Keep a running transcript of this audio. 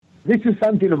This is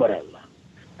Santino Morella.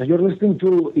 And you're listening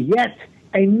to yet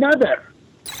another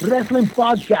wrestling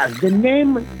podcast, the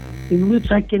name in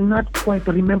which I cannot quite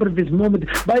remember this moment,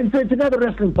 but it's another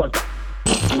wrestling podcast.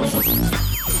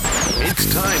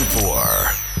 It's time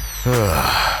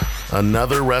for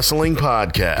another wrestling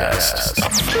podcast.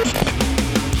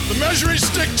 The measuring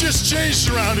stick just changed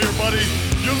around here, buddy.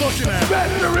 You're looking at the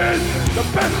best there is, the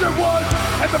best there was,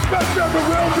 and the best there ever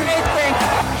will be. They think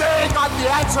they got the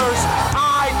answers.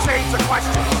 I change the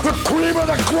question. The cream of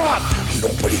the crop.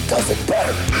 Nobody does it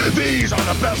better. These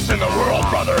are the best in the world,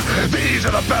 brother. These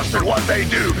are the best at what they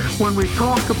do. When we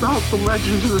talk about the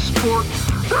legends of the sport,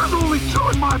 there's only two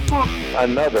in my book.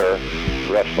 Another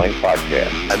wrestling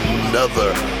podcast.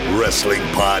 Another wrestling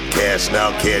podcast.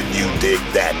 Now can you dig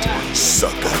that,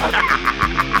 sucker?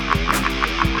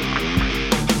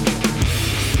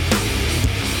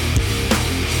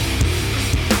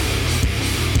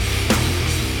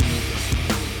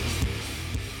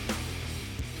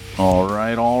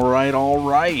 All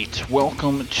right.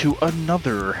 Welcome to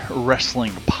another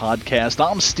wrestling podcast.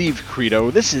 I'm Steve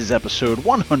Credo. This is episode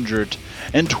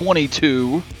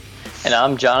 122. And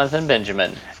I'm Jonathan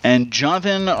Benjamin. And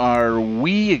Jonathan, are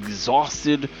we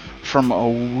exhausted from a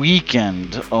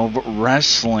weekend of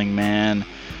wrestling, man?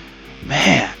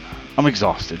 Man, I'm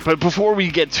exhausted. But before we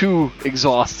get too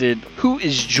exhausted, who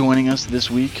is joining us this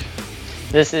week?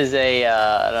 This is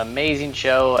an amazing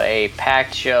show, a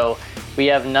packed show. We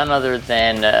have none other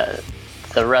than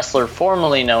the wrestler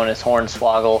formerly known as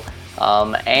Hornswoggle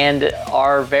and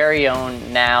our very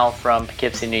own now from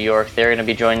Poughkeepsie, New York. They're going to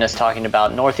be joining us talking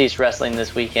about Northeast Wrestling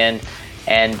this weekend.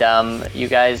 And you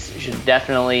guys should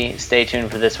definitely stay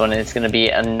tuned for this one. It's going to be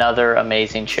another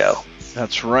amazing show.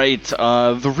 That's right.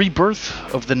 The rebirth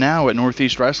of the now at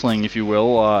Northeast Wrestling, if you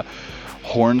will.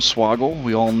 Hornswoggle.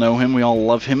 We all know him. We all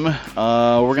love him. We're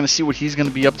going to see what he's going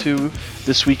to be up to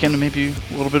this weekend, and maybe a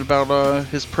little bit about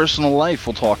his personal life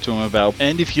we'll talk to him about.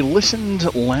 And if you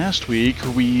listened last week,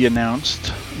 we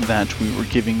announced that we were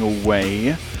giving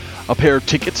away a pair of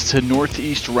tickets to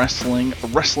Northeast Wrestling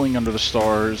Under the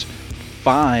Stars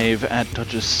 5 at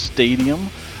Dutchess Stadium.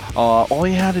 All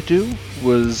you had to do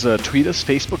was tweet us,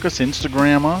 Facebook us,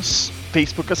 Instagram us,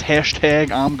 Facebook us,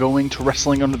 hashtag I'm going to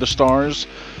Wrestling Under the Stars.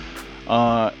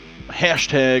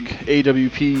 Hashtag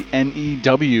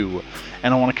AWPNEW.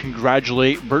 And I want to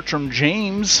congratulate Bertram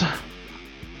James,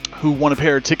 who won a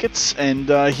pair of tickets, and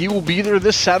he will be there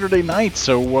this Saturday night.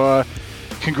 So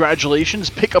congratulations.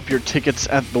 Pick up your tickets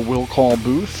at the Will Call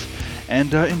booth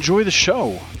and enjoy the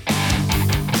show.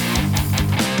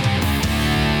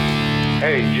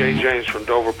 Hey, Jay James from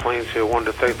Dover Plains here. Wanted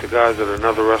to thank the guys at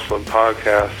Another Wrestling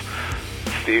Podcast.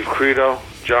 Steve Credo,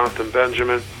 Jonathan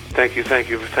Benjamin. Thank you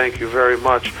very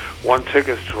much. 1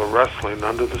 ticket to a Wrestling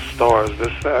Under the Stars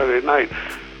this Saturday night,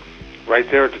 right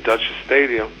there at the Dutchess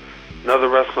Stadium. Another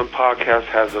Wrestling Podcast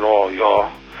has it all, y'all.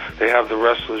 They have the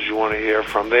wrestlers you want to hear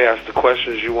from. They ask the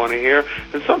questions you want to hear,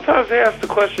 and sometimes they ask the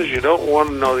questions you don't want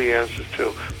to know the answers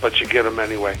to, but you get them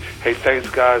anyway. Hey, thanks,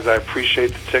 guys. I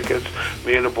appreciate the tickets.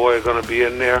 Me and the boy are going to be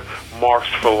in there. Marks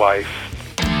for life.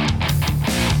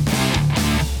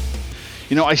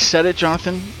 You know, I said it,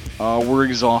 Jonathan. We're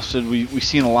exhausted. We've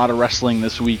seen a lot of wrestling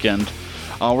this weekend.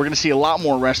 We're going to see a lot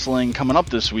more wrestling coming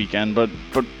up this weekend, but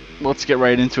let's get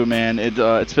right into it, man.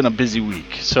 It's been a busy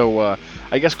week. So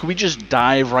I guess could we just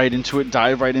dive right into it,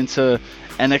 dive right into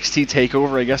NXT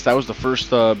TakeOver? I guess that was the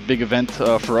first big event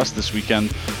for us this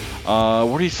weekend. What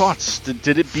are your thoughts?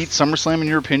 Did it beat SummerSlam in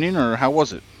your opinion, or how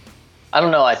was it? I don't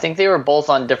know. I think they were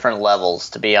both on different levels,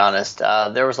 to be honest.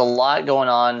 There was a lot going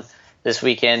on this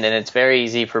weekend, and it's very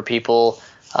easy for people,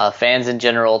 fans in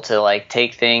general, to like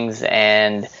take things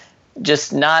and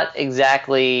just not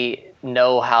exactly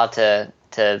know how to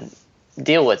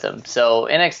deal with them. So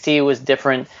NXT was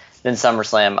different than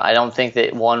SummerSlam. I don't think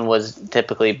that one was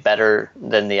typically better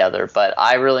than the other, but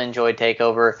I really enjoyed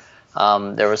TakeOver.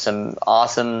 There were some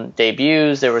awesome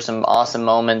debuts. There were some awesome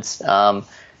moments.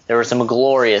 There were some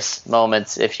glorious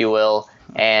moments, if you will.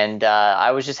 And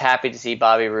I was just happy to see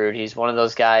Bobby Roode. He's one of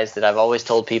those guys that I've always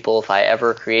told people if I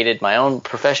ever created my own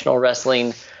professional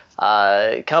wrestling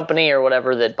company or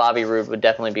whatever, that Bobby Roode would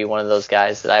definitely be one of those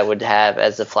guys that I would have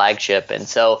as a flagship. And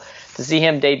so to see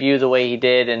him debut the way he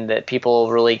did, and that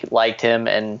people really liked him,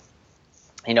 and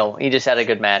you know, he just had a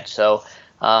good match. So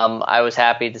I was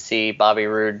happy to see Bobby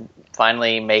Roode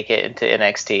finally make it into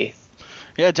NXT.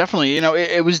 Yeah, definitely. You know,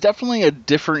 it was definitely a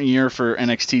different year for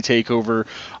NXT TakeOver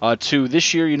too.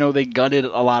 This year, you know, they gutted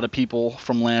a lot of people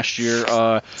from last year.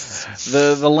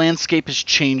 The landscape has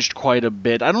changed quite a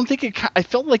bit. I don't think I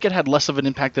felt like it had less of an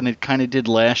impact than it kind of did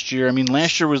last year. I mean,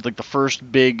 last year was like the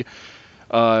first big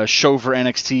show for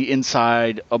NXT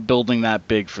inside a building that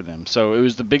big for them. So it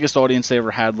was the biggest audience they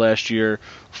ever had last year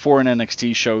for an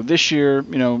NXT show. This year,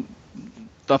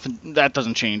 nothing, that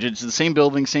doesn't change. It's the same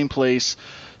building, same place,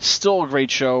 still a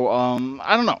great show.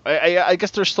 I don't know. I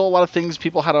guess there's still a lot of things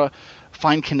people had to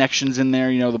find connections in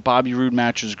there. The Bobby Roode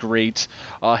match was great.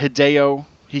 Hideo,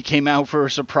 he came out for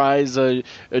a surprise a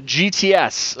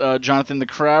GTS. Jonathan, the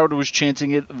crowd was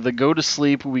chanting it, the go to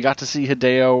sleep. We got to see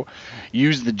Hideo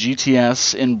use the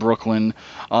GTS in Brooklyn.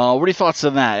 What are your thoughts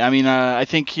on that? I mean, I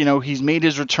think, he's made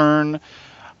his return.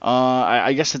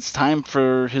 I guess it's time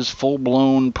for his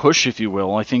full-blown push, if you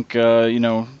will. I think,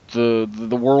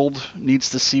 the world needs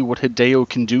to see what Hideo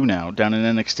can do now down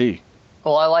in NXT.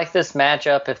 Well, I like this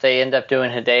matchup if they end up doing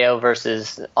Hideo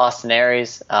versus Austin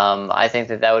Aries. I think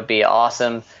that would be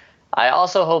awesome. I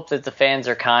also hope that the fans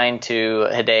are kind to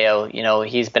Hideo.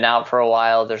 He's been out for a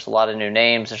while. There's a lot of new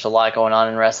names. There's a lot going on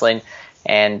in wrestling.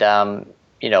 And,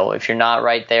 if you're not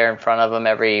right there in front of him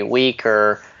every week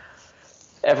or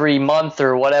every month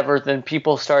or whatever, then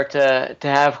people start to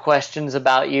have questions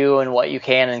about you and what you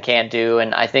can and can't do.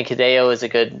 And I think Hideo is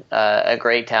a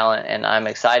great talent, and I'm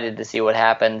excited to see what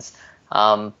happens.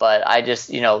 But I just,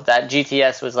 that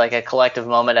GTS was like a collective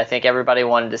moment. I think everybody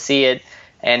wanted to see it,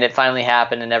 and it finally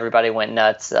happened, and everybody went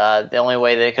nuts. The only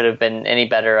way that it could have been any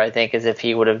better, I think, is if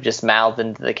he would have just mouthed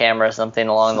into the camera something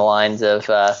along the lines of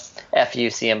F you,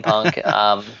 CM Punk.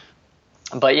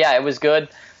 But yeah, it was good.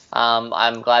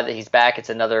 I'm glad that he's back. It's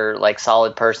another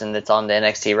solid person that's on the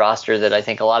NXT roster that I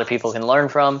think a lot of people can learn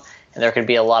from. And there could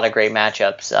be a lot of great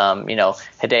matchups.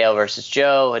 Hideo versus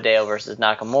Joe, Hideo versus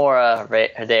Nakamura,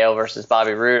 Hideo versus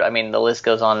Bobby Roode. I mean, the list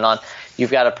goes on and on.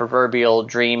 You've got a proverbial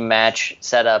dream match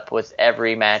set up with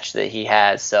every match that he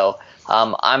has. So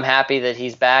I'm happy that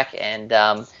he's back, and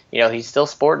he's still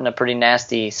sporting a pretty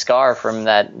nasty scar from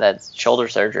that shoulder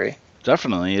surgery.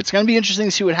 Definitely. It's going to be interesting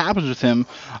to see what happens with him.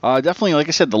 Definitely, like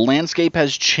I said, the landscape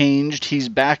has changed. He's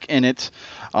back in it.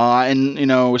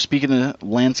 And speaking of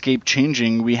landscape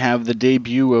changing, we have the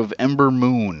debut of Ember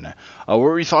Moon. What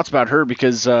were your thoughts about her?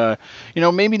 Because,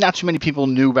 maybe not too many people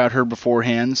knew about her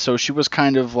beforehand, so she was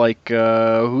kind of like,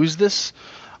 who's this?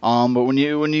 But when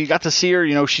you got to see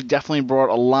her, she definitely brought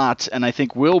a lot, and I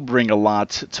think will bring a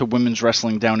lot to women's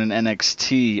wrestling down in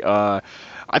NXT.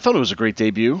 I thought it was a great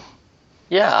debut.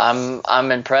 Yeah,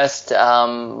 I'm impressed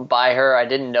by her. I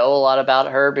didn't know a lot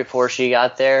about her before she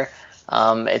got there.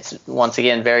 It's, once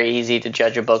again, very easy to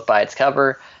judge a book by its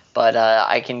cover, but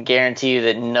I can guarantee you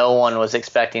that no one was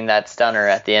expecting that stunner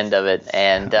at the end of it.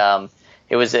 And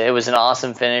it was an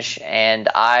awesome finish, and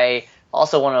I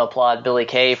also want to applaud Billie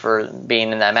Kay for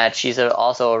being in that match. She's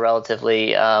also a relatively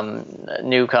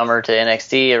newcomer to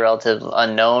NXT, a relative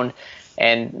unknown,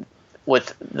 and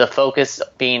with the focus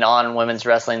being on women's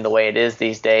wrestling the way it is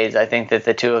these days, I think that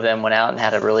the two of them went out and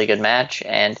had a really good match.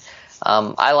 And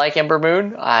I like Ember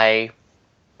Moon.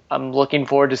 I'm looking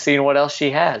forward to seeing what else she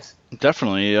has.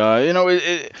 Definitely.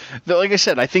 Like I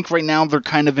said, I think right now they're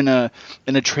kind of in a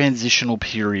transitional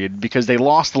period because they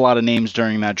lost a lot of names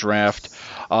during that draft.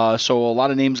 So a lot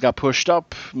of names got pushed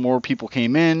up. More people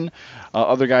came in.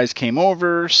 Other guys came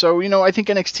over. So, I think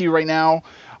NXT right now,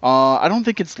 I don't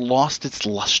think it's lost its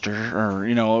luster,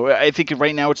 or, I think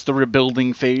right now it's the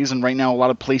rebuilding phase, and right now a lot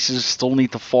of places still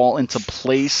need to fall into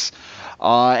place.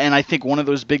 And I think one of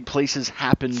those big places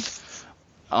happened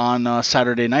on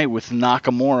Saturday night with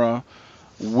Nakamura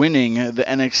winning the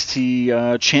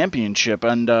NXT championship.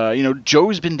 And,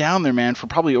 Joe's been down there, man, for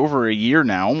probably over a year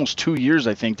now, almost 2 years,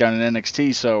 I think, down in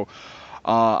NXT. So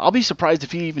I'll be surprised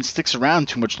if he even sticks around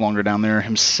too much longer down there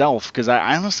himself, because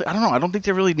I honestly, I don't know. I don't think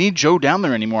they really need Joe down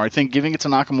there anymore. I think giving it to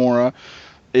Nakamura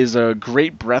is a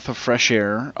great breath of fresh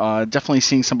air. Definitely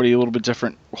seeing somebody a little bit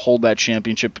different hold that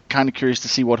championship. Kind of curious to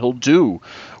see what he'll do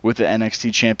with the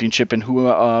NXT championship and who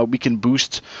we can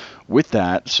boost with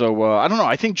that. So I don't know.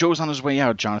 I think Joe's on his way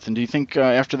out, Jonathan. Do you think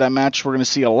after that match we're going to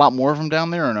see a lot more of him down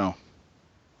there or no?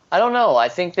 I don't know. I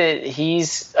think that he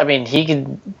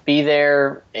could be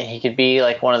there, and he could be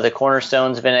like one of the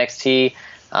cornerstones of NXT.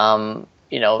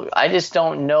 I just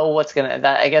don't know what's going to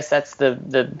 – I guess that's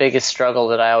the biggest struggle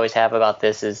that I always have about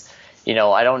this is,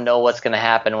 I don't know what's going to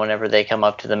happen whenever they come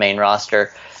up to the main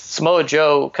roster. Samoa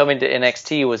Joe coming to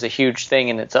NXT was a huge thing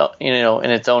in its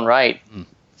own right.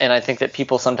 And I think that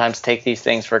people sometimes take these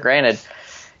things for granted.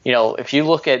 If you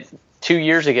look at 2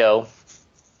 years ago,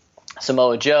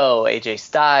 Samoa Joe, AJ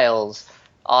Styles,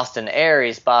 Austin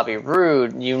Aries, Bobby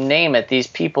Roode, you name it, these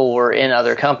people were in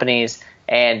other companies,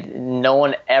 and no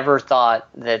one ever thought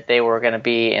that they were going to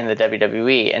be in the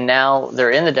WWE. And now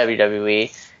they're in the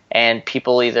WWE, and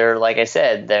people either, like I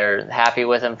said, they're happy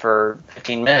with them for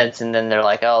 15 minutes, and then they're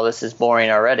like, oh, this is boring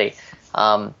already.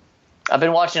 I've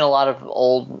been watching a lot of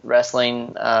old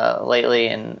wrestling lately,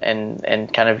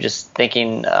 and kind of just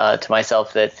thinking to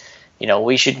myself that,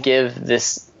 we should give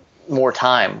this more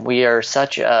time. We are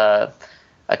such a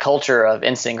culture of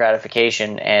instant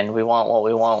gratification, and we want what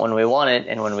we want when we want it,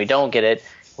 and when we don't get it,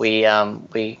 we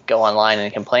go online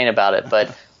and complain about it.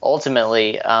 But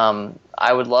ultimately,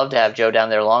 I would love to have Joe down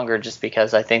there longer, just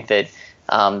because I think that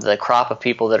the crop of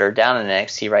people that are down in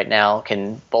NXT right now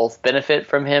can both benefit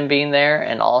from him being there,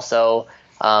 and also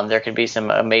there could be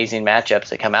some amazing matchups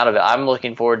that come out of it. I'm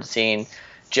looking forward to seeing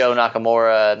Joe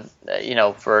Nakamura,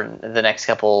 for the next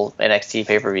couple NXT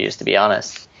pay-per-views, to be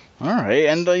honest. All right,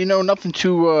 and nothing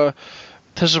too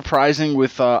surprising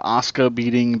with Asuka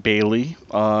beating Bayley.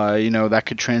 That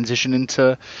could transition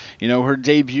into her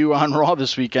debut on Raw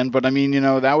this weekend. But I mean,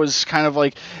 that was kind of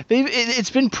like it's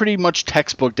been pretty much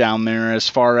textbook down there as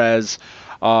far as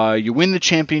you win the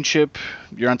championship,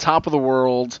 you're on top of the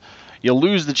world. You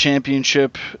lose the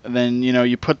championship, and then,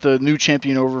 you put the new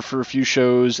champion over for a few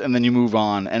shows, and then you move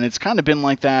on. And it's kind of been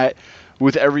like that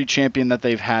with every champion that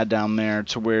they've had down there,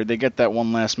 to where they get that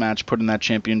one last match, putting that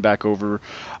champion back over,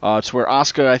 to where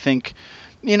Asuka, I think,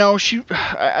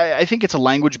 I think it's a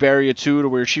language barrier, too, to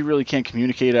where she really can't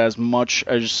communicate as much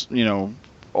as,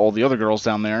 all the other girls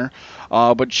down there.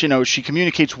 But, she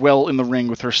communicates well in the ring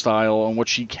with her style and what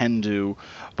she can do.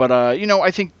 But,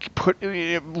 I think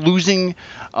Bayley losing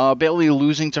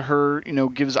to her,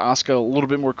 gives Asuka a little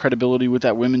bit more credibility with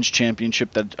that women's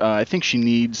championship that I think she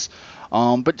needs.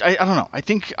 But I don't know. I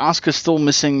think Asuka's still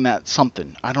missing that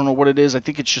something. I don't know what it is. I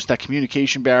think it's just that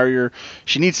communication barrier.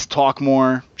 She needs to talk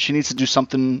more. She needs to do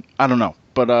something. I don't know.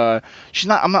 But she's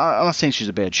not. I'm not saying she's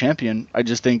a bad champion. I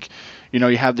just think,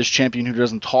 you have this champion who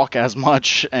doesn't talk as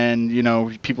much,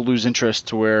 and people lose interest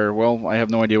to where, well, I have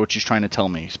no idea what she's trying to tell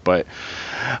me. But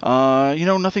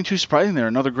nothing too surprising there.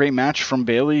 Another great match from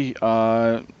Bayley.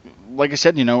 Like I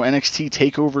said, NXT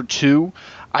TakeOver 2.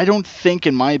 I don't think,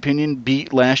 in my opinion,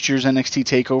 beat last year's NXT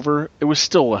TakeOver. It was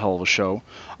still a hell of a show.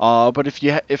 But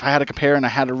if I had to compare and I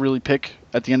had to really pick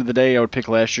at the end of the day, I would pick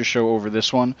last year's show over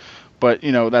this one. But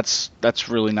that's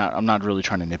really not. I'm not really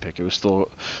trying to nitpick. It was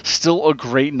still a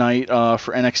great night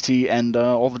for NXT and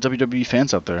all the WWE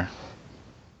fans out there.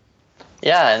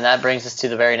 Yeah, and that brings us to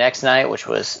the very next night, which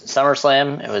was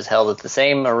SummerSlam. It was held at the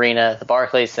same arena, the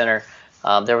Barclays Center.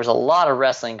 There was a lot of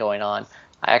wrestling going on.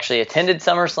 I actually attended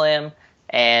SummerSlam,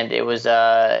 and it was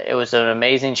an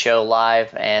amazing show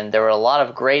live. And there were a lot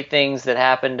of great things that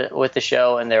happened with the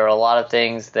show, and there were a lot of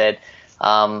things that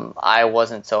I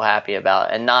wasn't so happy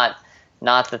about, and not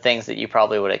the things that you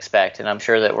probably would expect. And I'm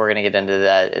sure that we're going to get into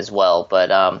that as well.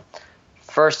 But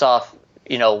first off,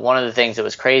 one of the things that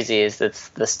was crazy is that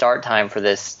the start time for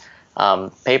this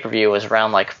pay-per-view was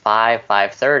around like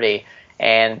 5:30,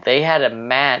 and they had a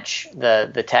match,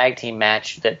 the tag team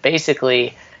match, that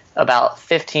basically about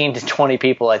 15 to 20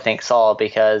 people, I think, saw,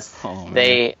 because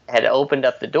they had opened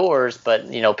up the doors,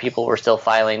 but people were still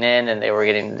filing in, and they were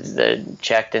getting the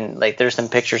checked, and like there's some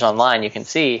pictures online you can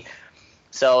see.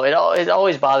 So it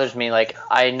always bothers me. Like,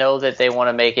 I know that they want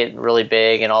to make it really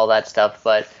big and all that stuff,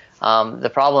 but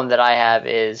the problem that I have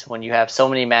is when you have so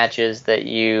many matches that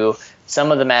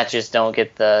some of the matches don't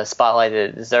get the spotlight that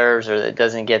it deserves, or it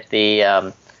doesn't get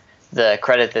the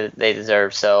credit that they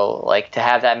deserve. So, like, to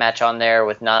have that match on there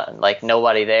with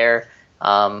nobody there,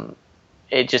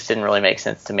 it just didn't really make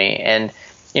sense to me. And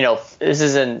this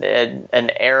is an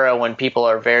era when people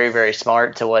are very, very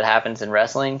smart to what happens in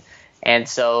wrestling. And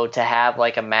so to have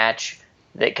like a match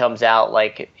that comes out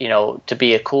to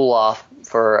be a cool off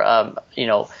for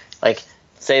like,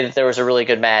 say that there was a really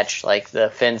good match, like the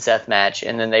Finn Seth match,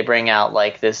 and then they bring out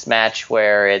like this match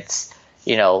where it's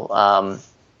Sami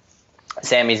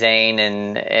Zayn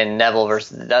and Neville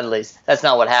versus the Dudleys. That's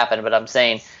not what happened, but I'm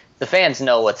saying the fans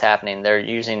know what's happening. They're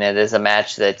using it as a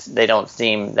match that they don't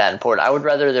seem that important. I would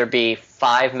rather there be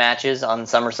 5 matches on the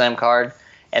SummerSlam card,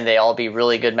 and they all be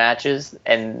really good matches,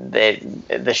 and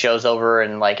the show's over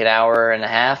in like an hour and a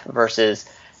half, versus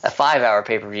a 5-hour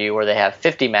pay-per-view where they have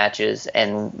 50 matches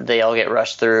and they all get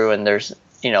rushed through, and there's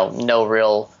no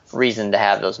real reason to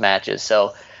have those matches.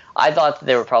 So I thought that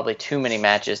there were probably too many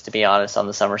matches, to be honest, on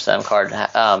the SummerSlam card.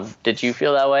 Did you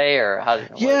feel that way, or how?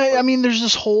 Yeah, I mean, there's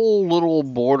this whole little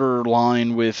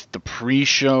borderline with the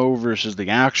pre-show versus the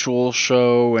actual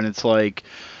show, and it's like,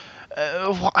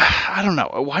 I don't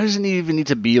know. Why does it even need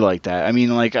to be like that? I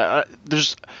mean, like, I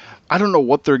don't know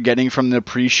what they're getting from the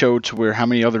pre-show to where how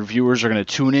many other viewers are going to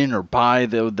tune in or buy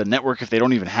the network if they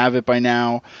don't even have it by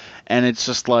now. And it's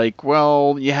just like,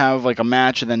 well, you have like a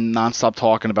match and then nonstop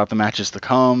talking about the matches to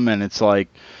come, and it's like,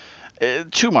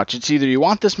 too much. It's either you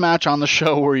want this match on the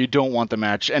show or you don't want the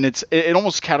match, and it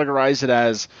almost categorized it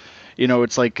as,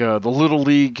 it's like the Little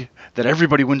League that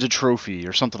everybody wins a trophy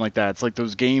or something like that. It's like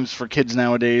those games for kids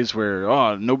nowadays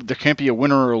where there can't be a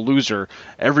winner or a loser.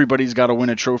 Everybody's got to win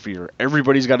a trophy, or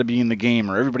everybody's got to be in the game,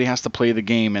 or everybody has to play the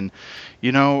game. And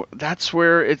that's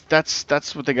where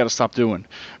that's what they got to stop doing,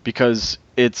 because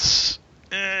it's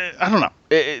I don't know.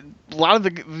 A lot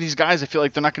of these guys, I feel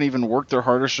like they're not going to even work their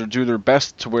hardest or do their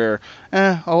best to where,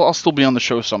 I'll still be on the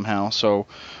show somehow. So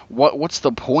what's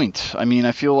the point? I mean,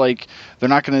 I feel like they're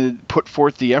not going to put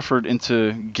forth the effort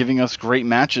into giving us great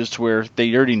matches to where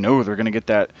they already know they're going to get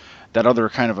that other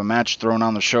kind of a match thrown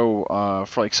on the show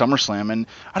for like SummerSlam. And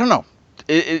I don't know.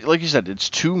 Like you said, it's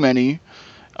too many.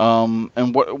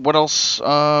 And what else?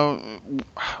 I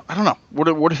don't know. What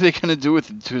are they going to do with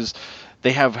it? Because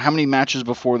they have how many matches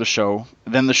before the show,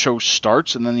 then the show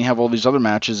starts, and then you have all these other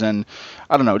matches, and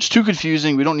I don't know. It's too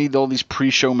confusing. We don't need all these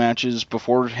pre-show matches,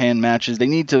 beforehand matches. They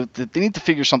need to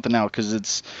figure something out, because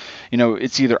it's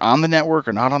either on the network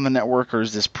or not on the network, or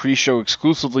is this pre-show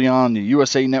exclusively on the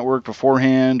USA Network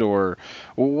beforehand, or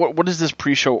what is this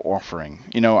pre-show offering?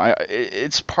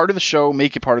 It's part of the show.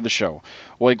 Make it part of the show.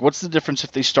 Like, what's the difference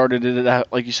if they started it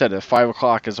at, like you said, at 5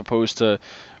 o'clock as opposed to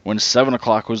when 7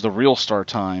 o'clock was the real start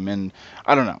time? And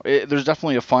I don't know. There's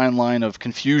definitely a fine line of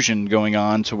confusion going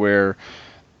on to where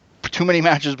too many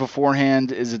matches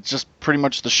beforehand, is it just pretty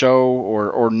much the show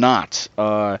or not?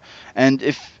 And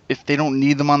if they don't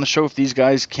need them on the show, if these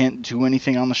guys can't do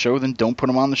anything on the show, then don't put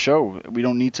them on the show. We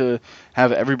don't need to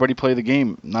have everybody play the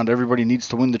game. Not everybody needs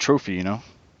to win the trophy,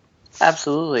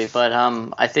 Absolutely. But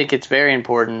I think it's very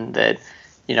important that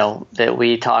that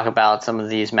we talk about some of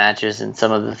these matches and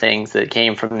some of the things that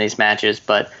came from these matches.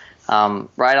 But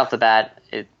right off the bat,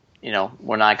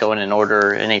 we're not going in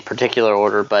order, any particular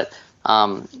order, but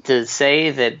to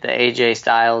say that the AJ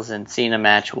Styles and Cena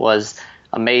match was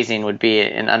amazing would be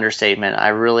an understatement. I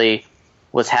really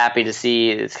was happy to see.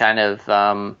 It's kind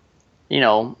of,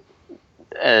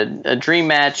 a dream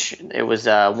match. It was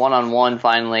one-on-one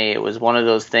finally. It was one of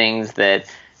those things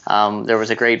that there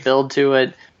was a great build to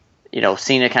it.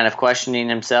 Cena kind of questioning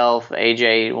himself,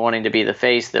 AJ wanting to be the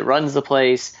face that runs the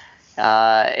place.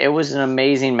 It was an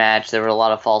amazing match. There were a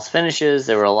lot of false finishes.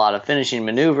 There were a lot of finishing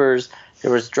maneuvers.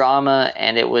 There was drama,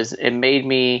 and it made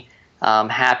me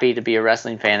happy to be a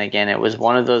wrestling fan again. It was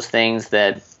one of those things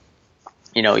that,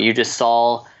 you just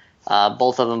saw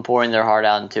both of them pouring their heart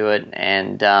out into it,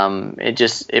 and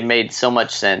it made so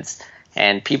much sense.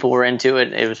 And people were into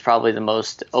it. It was probably the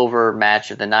most over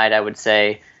match of the night, I would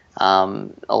say. A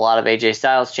lot of AJ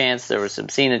Styles chants. There was some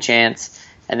Cena chants.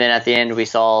 And then at the end, we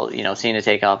saw, Cena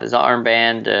take off his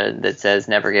armband that says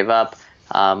 "Never Give Up,"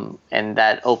 and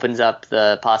that opens up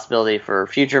the possibility for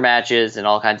future matches and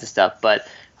all kinds of stuff. But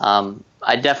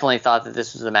I definitely thought that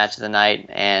this was the match of the night,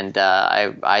 and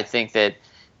I think that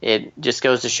it just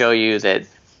goes to show you that,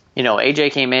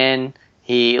 AJ came in,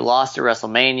 he lost at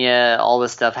WrestleMania, all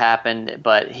this stuff happened,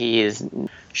 but he is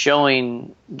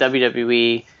showing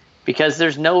WWE. Because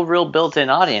there's no real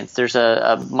built-in audience. There's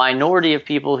a minority of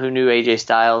people who knew AJ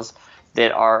Styles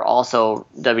that are also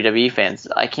WWE fans.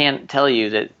 I can't tell you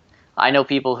that I know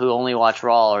people who only watch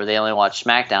Raw or they only watch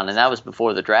SmackDown, and that was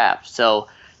before the draft. So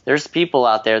there's people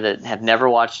out there that have never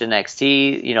watched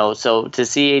NXT. So to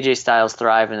see AJ Styles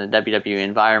thrive in the WWE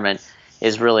environment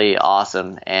is really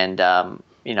awesome. And,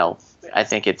 I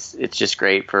think it's just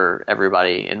great for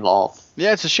everybody involved.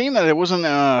 Yeah, it's a shame that it wasn't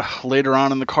later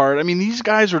on in the card. I mean, these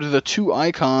guys are the two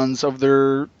icons of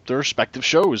their respective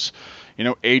shows.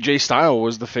 AJ Styles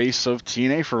was the face of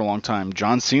TNA for a long time.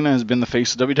 John Cena has been the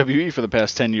face of WWE for the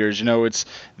past 10 years. It's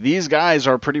these guys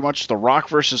are pretty much the Rock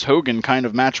versus Hogan kind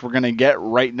of match we're going to get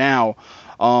right now.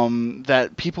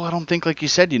 That people, I don't think, like you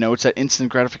said, it's that instant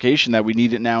gratification that we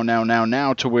need it now,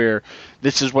 to where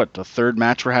this is the third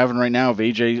match we're having right now of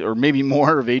AJ, or maybe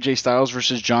more, of AJ Styles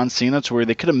versus John Cena, to where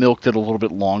they could have milked it a little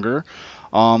bit longer,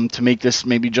 to make this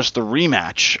maybe just the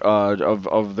rematch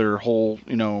of their whole,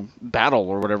 battle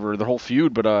or whatever, their whole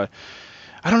feud. But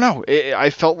I don't know. I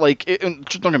felt like, don't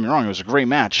get me wrong, it was a great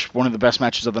match. One of the best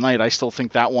matches of the night. I still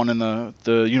think that one and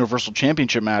the Universal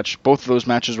Championship match, both of those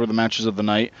matches were the matches of the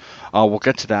night. We'll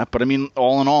get to that. But, I mean,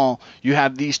 all in all, you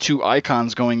have these two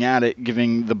icons going at it,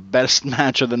 giving the best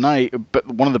match of the night, but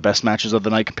one of the best matches of the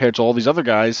night compared to all these other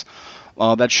guys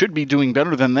that should be doing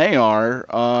better than they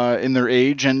are in their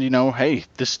age. And, hey,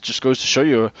 this just goes to show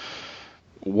you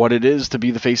what it is to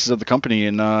be the faces of the company.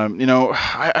 And, I don't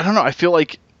know. I feel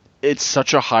like it's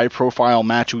such a high-profile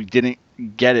match. We didn't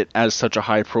get it as such a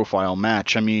high-profile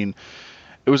match. I mean,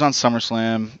 it was on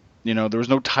SummerSlam. There was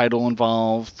no title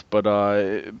involved,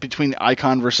 but between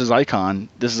Icon versus Icon,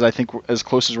 this is, I think, as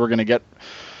close as we're going to get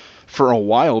for a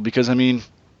while, because, I mean,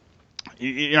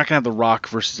 you're not going to have The Rock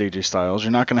versus AJ Styles.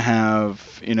 You're not going to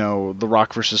have, The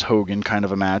Rock versus Hogan kind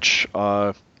of a match.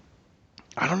 I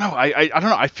don't know. I don't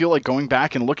know. I feel like going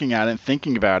back and looking at it and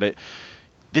thinking about it,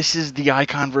 this is the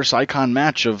Icon versus Icon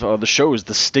match of the shows,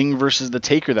 the Sting versus the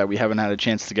Taker that we haven't had a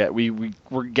chance to get.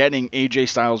 We're getting AJ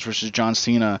Styles versus John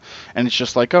Cena, and it's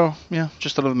just like, oh, yeah,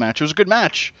 just another match. It was a good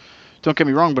match. Don't get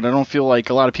me wrong, but I don't feel like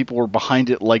a lot of people were behind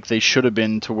it like they should have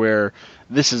been, to where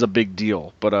this is a big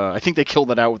deal. But I think they killed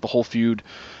it out with the whole feud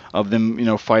of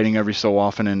them, fighting every so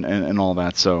often and all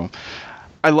that. So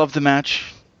I love the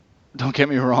match. Don't get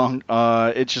me wrong.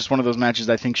 It's just one of those matches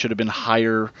I think should have been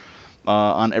higher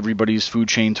on everybody's food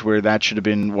chain, to where that should have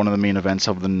been one of the main events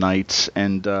of the night.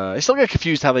 And I still get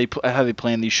confused how they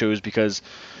plan these shows, because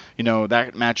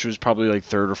that match was probably like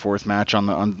third or fourth match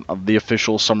on the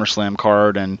official SummerSlam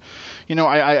card. And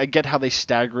I get how they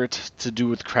stagger it to do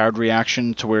with crowd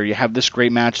reaction, to where you have this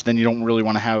great match, then you don't really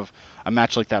want to have a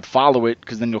match like that follow it,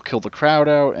 because then you'll kill the crowd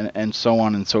out, and so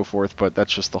on and so forth. But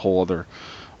that's just the whole other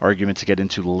argument to get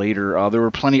into later. There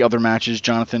were plenty other matches,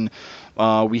 Jonathan.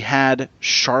 We had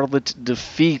Charlotte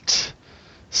defeat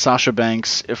Sasha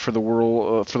Banks for the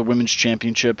women's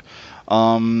championship.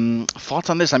 Thoughts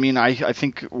on this? I mean, I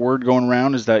think word going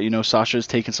around is that Sasha has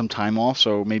taken some time off,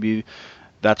 so maybe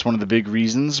that's one of the big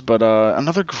reasons. But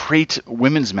another great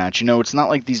women's match. It's not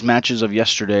like these matches of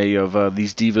yesterday of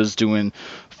these divas doing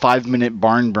 5-minute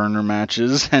barn burner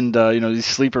matches and these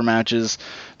sleeper matches,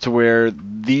 to where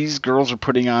these girls are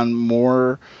putting on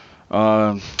more.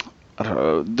 They're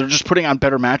just putting on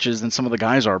better matches than some of the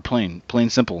guys are. Plain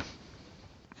simple.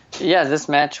 Yeah, this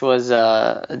match was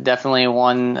definitely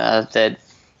one that,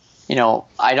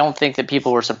 I don't think that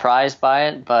people were surprised by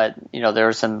it, but, there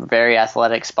were some very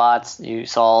athletic spots. You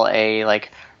saw a,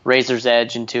 razor's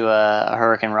edge into a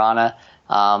Hurricane Rana.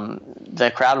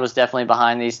 The crowd was definitely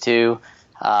behind these two.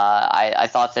 I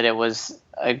thought that it was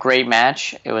a great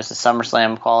match. It was a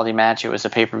SummerSlam quality match. It was a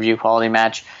pay-per-view quality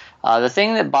match. The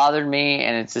thing that bothered me,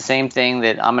 and it's the same thing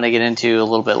that I'm going to get into a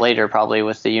little bit later, probably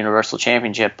with the Universal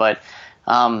Championship, but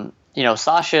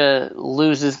Sasha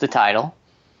loses the title,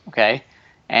 okay,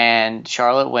 and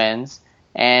Charlotte wins,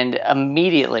 and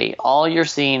immediately all you're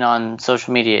seeing on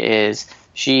social media is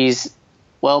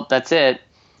that's it.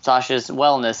 Sasha's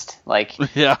wellnessed,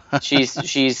 yeah.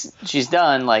 she's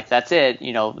done, that's it,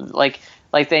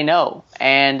 like they know,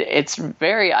 and it's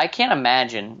very. I can't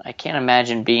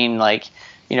imagine being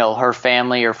her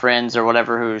family or friends or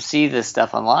whatever who see this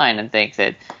stuff online and think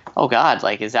that, oh God,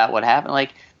 is that what happened?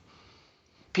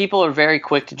 People are very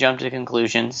quick to jump to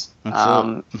conclusions,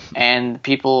 and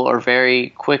people are very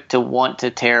quick to want to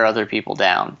tear other people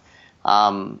down.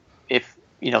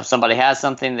 If somebody has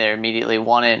something, they immediately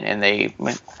want it, and they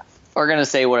are going to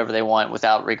say whatever they want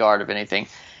without regard of anything.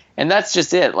 And that's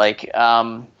just it.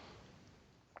 I'm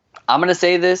going to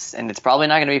say this, and it's probably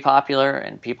not going to be popular,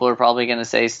 and people are probably going to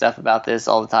say stuff about this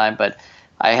all the time, but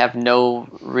I have no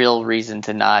real reason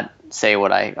to not say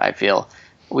what I feel.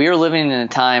 We are living in a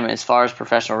time, as far as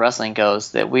professional wrestling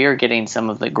goes, that we are getting some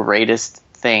of the greatest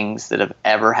things that have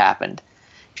ever happened.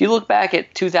 If you look back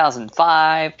at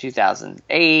 2005,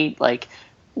 2008,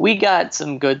 we got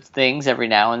some good things every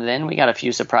now and then. We got a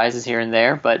few surprises here and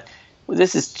there, but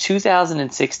this is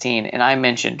 2016, and I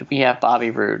mentioned we have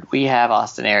Bobby Roode, we have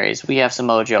Austin Aries, we have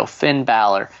Samoa Joe, Finn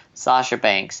Balor, Sasha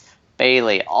Banks,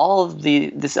 Bayley, all of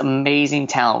this amazing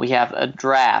talent. We have a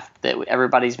draft that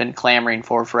everybody's been clamoring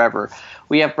for forever.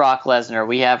 We have Brock Lesnar,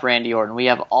 we have Randy Orton, we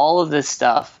have all of this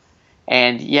stuff,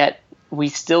 and yet we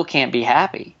still can't be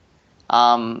happy.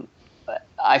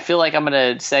 I feel like I'm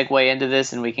going to segue into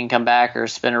this, and we can come back or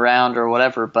spin around or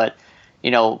whatever, but,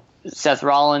 Seth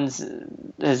Rollins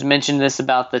has mentioned this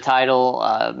about the title.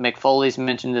 Mick Foley's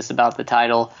mentioned this about the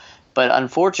title. But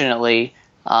unfortunately,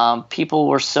 people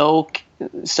were so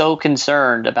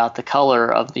concerned about the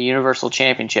color of the Universal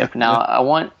Championship. Now, I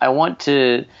want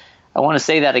to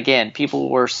say that again. People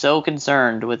were so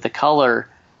concerned with the color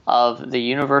of the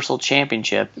Universal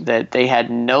Championship that they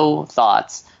had no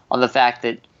thoughts on the fact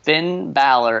that Finn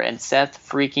Balor and Seth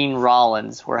freaking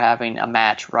Rollins were having a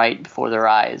match right before their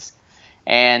eyes.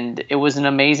 And it was an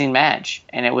amazing match.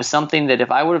 And it was something that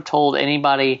if I would have told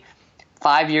anybody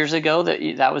 5 years ago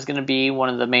that was going to be one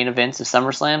of the main events of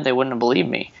SummerSlam, they wouldn't have believed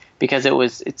me, because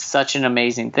it's such an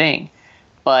amazing thing.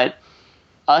 But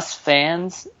us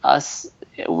fans,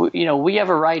 we have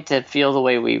a right to feel the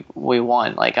way we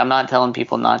want. I'm not telling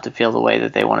people not to feel the way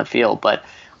that they want to feel, but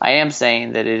I am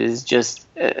saying that it is just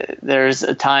there's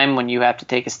a time when you have to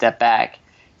take a step back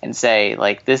and say,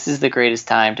 like, this is the greatest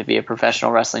time to be a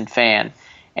professional wrestling fan.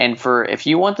 And if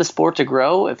you want the sport to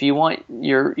grow, if you want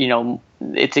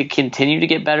it to continue to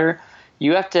get better,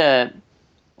 you have to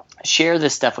share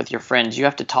this stuff with your friends. You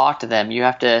have to talk to them. You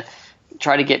have to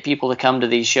try to get people to come to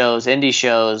these shows, indie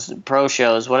shows, pro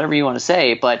shows, whatever you want to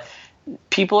say. But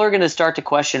people are going to start to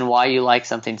question why you like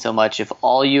something so much if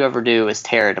all you ever do is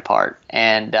tear it apart.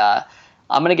 And I'm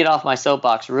going to get off my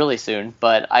soapbox really soon,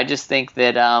 but I just think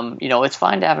that it's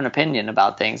fine to have an opinion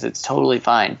about things. It's totally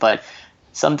fine. But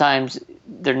sometimes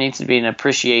there needs to be an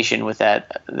appreciation with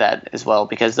that as well,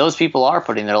 because those people are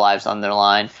putting their lives on their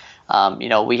line.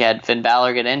 We had Finn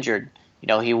Balor get injured.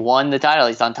 He won the title.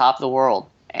 He's on top of the world,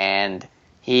 and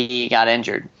he got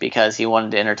injured because he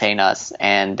wanted to entertain us.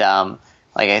 And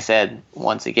like I said,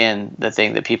 once again, the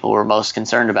thing that people were most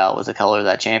concerned about was the color of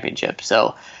that championship.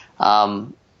 So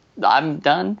I'm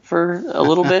done for a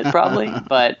little bit probably,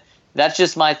 but that's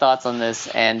just my thoughts on this.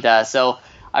 And so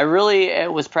I really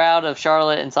was proud of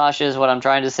Charlotte and Sasha is what I'm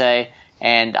trying to say.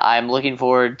 And I'm looking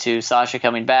forward to Sasha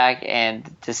coming back and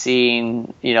to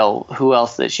seeing, who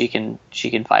else that she can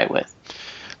fight with.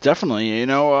 Definitely.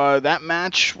 That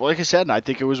match, like I said, I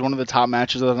think it was one of the top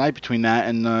matches of the night between that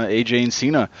and AJ and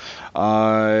Cena.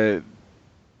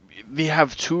 They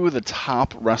have two of the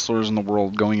top wrestlers in the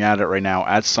world going at it right now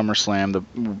at SummerSlam, the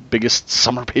biggest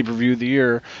summer pay-per-view of the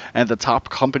year, and the top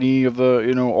company of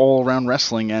the, all-around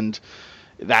wrestling. And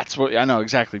that's what I know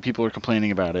exactly. People are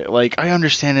complaining about it. Like, I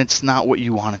understand it's not what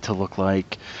you want it to look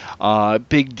like.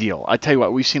 Big deal. I tell you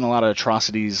what, we've seen a lot of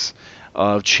atrocities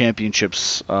of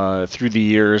championships through the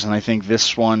years, and I think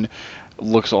this one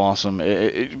looks awesome.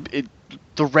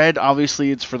 The red,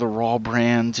 obviously, it's for the Raw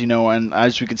brand, and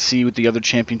as we could see with the other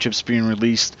championships being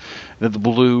released, the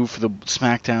blue for the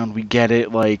SmackDown, we get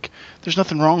it. Like, there's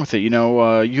nothing wrong with it.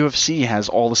 UFC has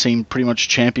all the same pretty much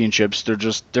championships. They're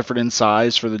just different in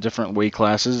size for the different weight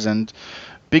classes, and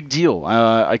big deal.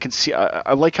 I can see.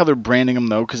 I like how they're branding them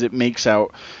though, because it makes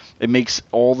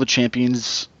all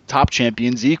the top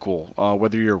champions equal.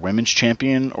 Whether you're a women's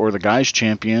champion or the guys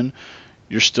champion,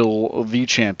 you're still the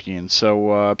champion.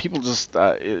 So people just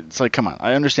it's like, come on.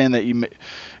 I understand that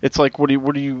it's like, what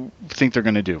do you think they're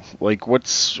gonna do? Like, what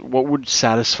would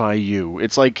satisfy you?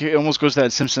 It's like, it almost goes to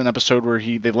that Simpson episode where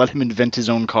they let him invent his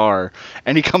own car,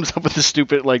 and he comes up with the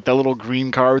stupid, like, that little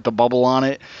green car with the bubble on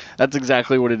it. That's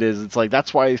exactly what it is. It's like,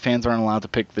 that's why fans aren't allowed to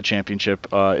pick the championship.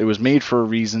 It was made for a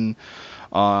reason.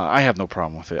 I have no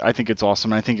problem with it. I think it's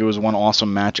awesome. I think it was one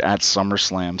awesome match at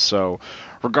SummerSlam. So,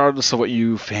 regardless of what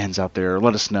you fans out there,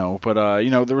 let us know. But,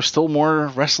 there was still more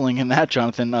wrestling in that,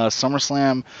 Jonathan.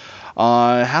 SummerSlam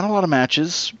had a lot of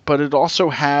matches, but it also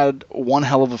had one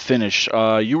hell of a finish.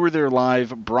 You were there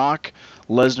live. Brock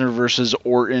Lesnar versus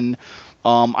Orton.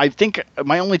 I think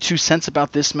my only 2 cents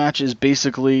about this match is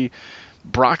basically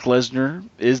Brock Lesnar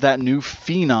is that new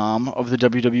phenom of the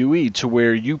WWE, to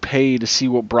where you pay to see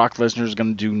what Brock Lesnar is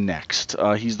going to do next.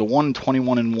 He's the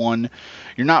 21-1.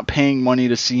 You're not paying money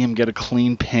to see him get a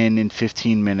clean pin in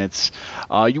 15 minutes.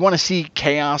 You want to see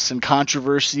chaos and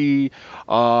controversy,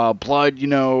 blood,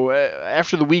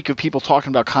 after the week of people talking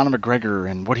about Conor McGregor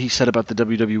and what he said about the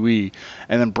WWE,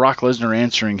 and then Brock Lesnar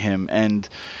answering him. And,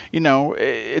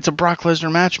 it's a Brock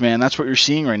Lesnar match, man. That's what you're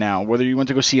seeing right now. Whether you went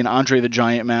to go see an Andre the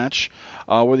Giant match,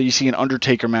 whether you see an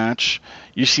Undertaker match,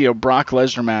 you see a Brock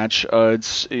Lesnar match.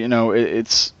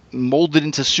 It's molded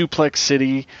into Suplex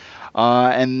City.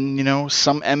 And,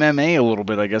 some MMA a little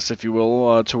bit, I guess, if you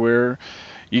will, to where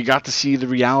you got to see the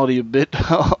reality a bit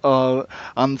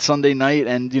on Sunday night.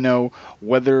 And,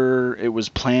 whether it was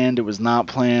planned, it was not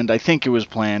planned. I think it was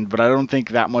planned, but I don't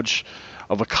think that much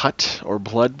of a cut or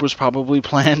blood was probably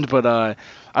planned. But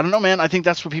I don't know, man. I think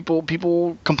that's what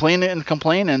people complain,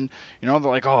 and they're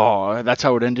like, oh, that's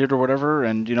how it ended or whatever.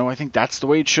 And I think that's the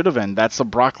way it should have ended. That's the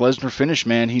Brock Lesnar finish,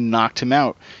 man. He knocked him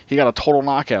out. He got a total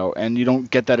knockout, and you don't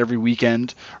get that every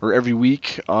weekend or every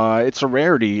week. It's a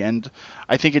rarity, and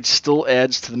I think it still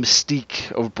adds to the mystique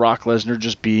of Brock Lesnar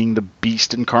just being the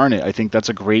Beast Incarnate. I think that's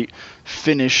a great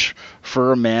finish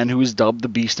for a man who is dubbed the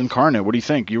Beast Incarnate. What do you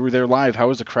think? You were there live. How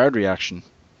was the crowd reaction?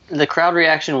 The crowd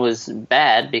reaction was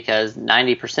bad because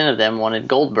 90% of them wanted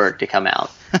Goldberg to come out.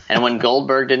 And when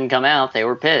Goldberg didn't come out, they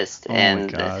were pissed. Oh,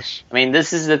 and my gosh. I mean,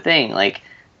 this is the thing. Like,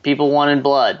 people wanted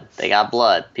blood. They got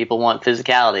blood. People want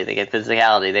physicality. They get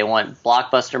physicality. They want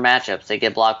blockbuster matchups. They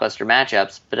get blockbuster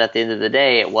matchups. But at the end of the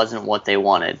day, it wasn't what they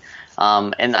wanted.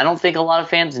 And I don't think a lot of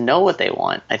fans know what they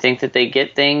want. I think that they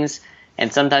get things,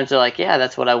 and sometimes they're like, yeah,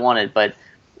 that's what I wanted. But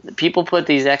people put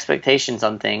these expectations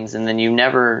on things, and then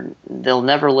they'll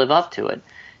never live up to it.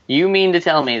 You mean to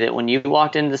tell me that when you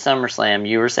walked into SummerSlam,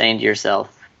 you were saying to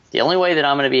yourself, The only way that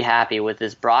I'm going to be happy with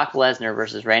this Brock Lesnar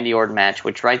versus Randy Orton match,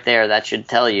 which right there, that should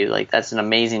tell you, like, that's an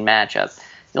amazing matchup.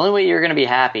 The only way you're going to be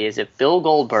happy is if Bill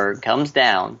Goldberg comes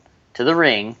down to the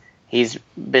ring. He's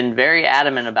been very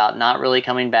adamant about not really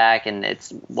coming back, and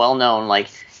it's well known, like,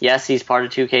 yes, he's part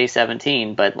of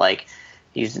 2K17, but, like,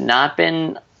 he's not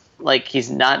been, like, he's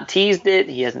not teased it.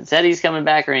 He hasn't said he's coming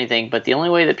back or anything, but the only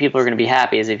way that people are going to be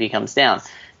happy is if he comes down.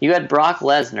 You had Brock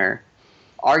Lesnar,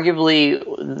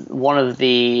 arguably one of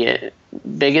the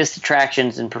biggest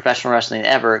attractions in professional wrestling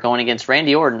ever, going against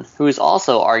Randy Orton, who is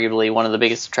also arguably one of the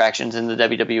biggest attractions in the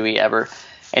WWE ever,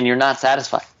 and you're not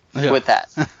satisfied with that.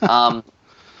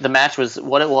 The match was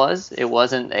what it was. It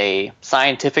wasn't a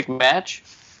scientific match.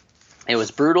 It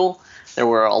was brutal. There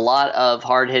were a lot of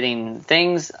hard-hitting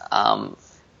things.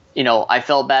 I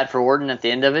felt bad for Orton at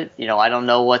the end of it. I don't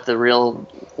know where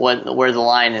the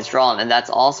line is drawn, and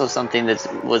that's also something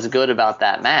that was good about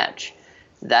that match.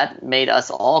 That made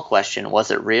us all question: was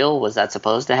it real? Was that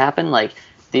supposed to happen? Like,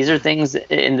 these are things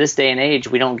in this day and age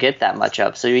we don't get that much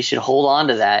of. So we should hold on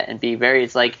to that and be very.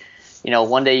 It's like,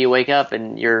 one day you wake up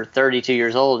and you're 32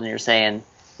 years old and you're saying,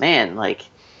 man, like,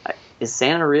 is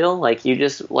Santa real? Like,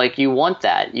 you want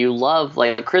that. You love,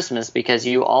 like, Christmas because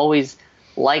you always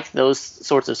like those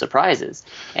sorts of surprises.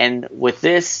 And with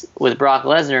Brock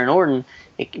Lesnar and Orton,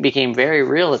 it became very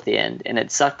real at the end, and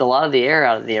it sucked a lot of the air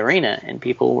out of the arena, and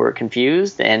people were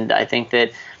confused. And I think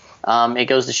that it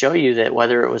goes to show you that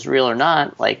whether it was real or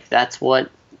not, like, that's what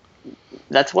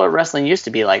wrestling used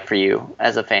to be like for you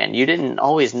as a fan. You didn't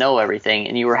always know everything,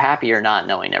 and you were happier not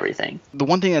knowing everything. The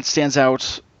one thing that stands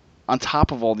out on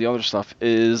top of all the other stuff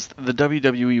is the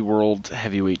WWE World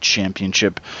Heavyweight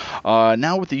Championship.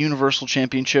 Now with the Universal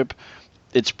Championship,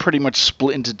 it's pretty much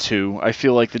split into two. I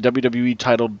feel like the WWE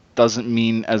title doesn't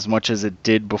mean as much as it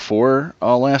did before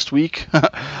last week.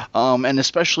 And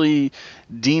especially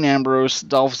Dean Ambrose,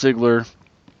 Dolph Ziggler.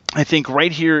 I think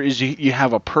right here is you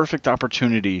have a perfect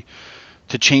opportunity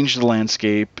to change the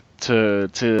landscape,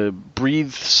 to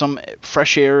breathe some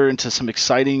fresh air into some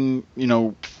exciting,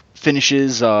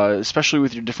 finishes, especially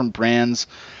with your different brands.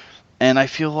 And I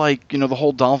feel like, the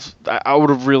whole Dolph, I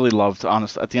would have really loved,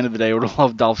 honestly, at the end of the day, I would have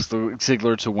loved Dolph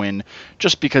Ziggler to win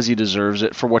just because he deserves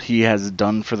it for what he has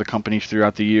done for the company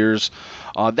throughout the years.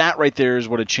 That right there is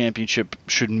what a championship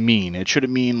should mean. It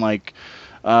shouldn't mean like,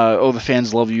 the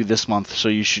fans love you this month, so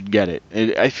you should get it.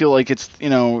 I feel like it's,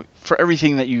 for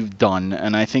everything that you've done.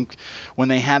 And I think when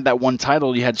they had that one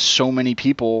title, you had so many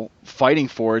people fighting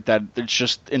for it that it's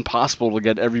just impossible to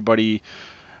get everybody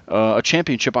a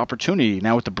championship opportunity.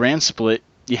 Now with the brand split,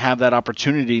 you have that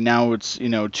opportunity. Now it's,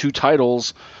 two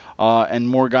titles and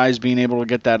more guys being able to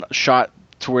get that shot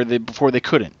to before they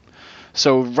couldn't.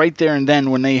 So right there and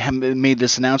then when they made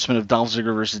this announcement of Dolph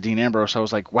Ziggler versus Dean Ambrose, I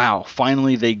was like, wow,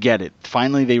 finally they get it.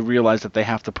 Finally they realize that they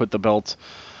have to put the belt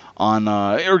on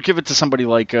or give it to somebody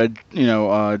like Dolph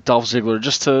Ziggler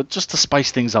just to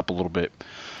spice things up a little bit.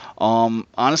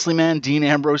 Honestly, man, Dean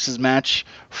Ambrose's match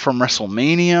from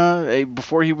WrestleMania,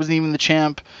 before he wasn't even the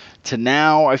champ, to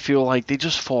now, I feel like they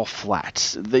just fall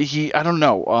flat. I don't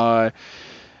know.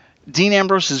 Dean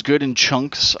Ambrose is good in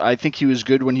chunks. I think he was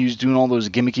good when he was doing all those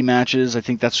gimmicky matches. I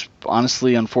think that's,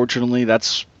 honestly, unfortunately,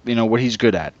 that's, what he's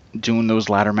good at. Doing those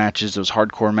ladder matches, those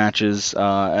hardcore matches,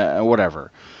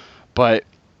 whatever. But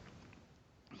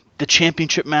the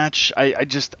championship match, I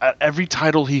just, every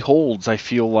title he holds, I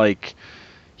feel like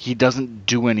he doesn't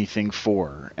do anything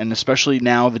for. And especially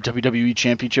now, the WWE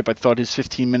Championship, I thought his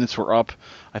 15 minutes were up.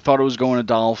 I thought it was going to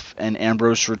Dolph, and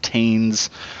Ambrose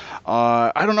retains.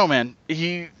 I don't know, man.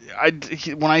 When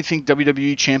I think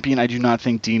WWE Champion, I do not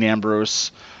think Dean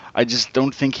Ambrose. I just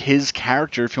don't think his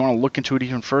character, if you want to look into it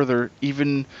even further,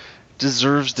 even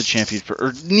deserves the championship,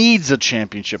 or needs a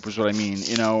championship, is what I mean.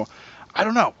 I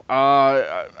don't know.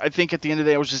 I think at the end of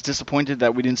the day, I was just disappointed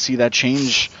that we didn't see that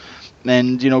change.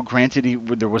 And, granted,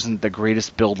 there wasn't the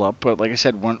greatest build-up, but like I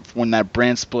said, when that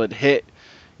brand split hit,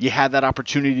 you had that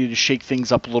opportunity to shake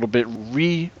things up a little bit,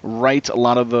 rewrite a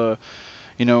lot of the,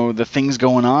 the things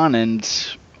going on,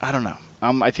 and I don't know.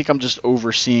 I think I'm just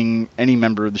overseeing any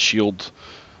member of the Shield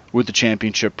with the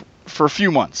championship for a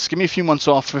few months. Give me a few months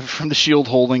off from the Shield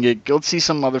holding it. Let's see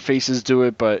some other faces do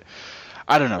it, but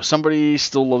I don't know. Somebody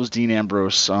still loves Dean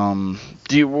Ambrose. What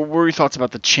were your thoughts about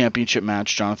the championship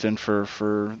match, Jonathan,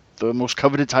 for the most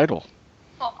coveted title?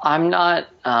 I'm not.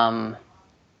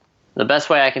 The best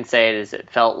way I can say it is it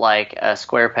felt like a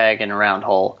square peg in a round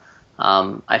hole.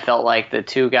 I felt like the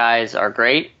two guys are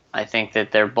great. I think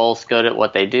that they're both good at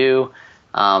what they do.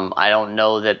 I don't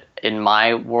know that in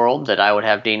my world that I would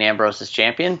have Dean Ambrose as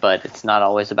champion, but it's not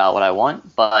always about what I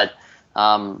want. But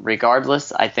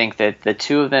Regardless, I think that the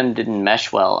two of them didn't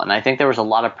mesh well, and I think there was a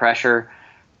lot of pressure.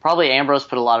 Probably Ambrose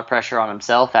put a lot of pressure on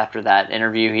himself after that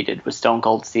interview he did with Stone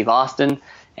Cold Steve Austin,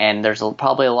 and there's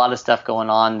probably a lot of stuff going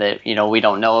on that we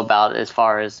don't know about as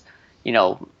far as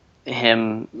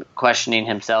him questioning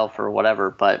himself or whatever.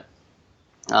 But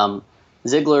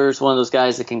Ziggler is one of those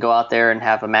guys that can go out there and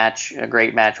have a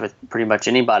great match with pretty much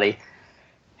anybody.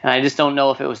 And I just don't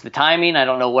know if it was the timing. I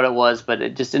don't know what it was, but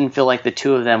it just didn't feel like the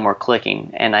two of them were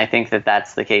clicking. And I think that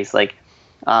that's the case. Like,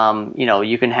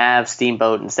 you can have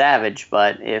Steamboat and Savage,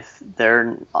 but if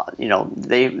they're,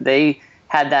 they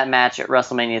had that match at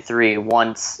WrestleMania 3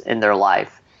 once in their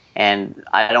life. And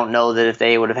I don't know that if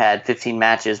they would have had 15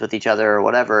 matches with each other or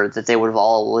whatever, that they would have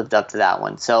all lived up to that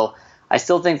one. So I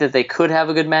still think that they could have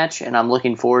a good match, and I'm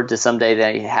looking forward to someday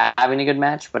they having a good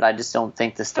match, but I just don't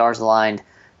think the stars aligned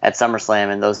at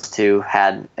SummerSlam, and those two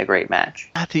had a great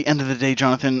match. At the end of the day,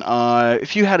 Jonathan,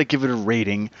 if you had to give it a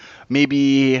rating,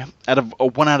 maybe out of a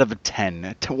 1 out of a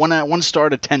 10, 1 star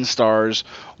to 10 stars,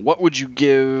 what would you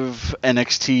give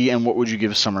NXT and what would you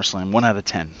give SummerSlam? 1 out of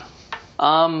 10.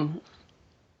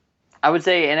 I would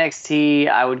say NXT,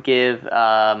 I would give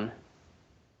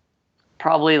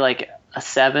probably like a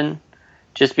 7,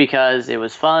 just because it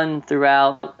was fun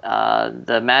throughout.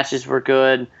 The matches were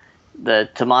good. The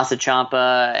Tommaso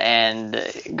Ciampa and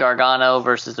Gargano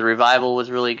versus the Revival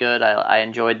was really good. I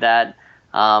enjoyed that.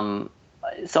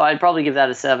 So I'd probably give that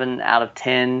a 7 out of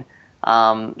 10.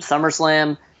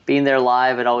 SummerSlam, being there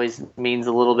live, it always means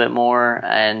a little bit more.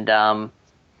 And,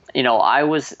 I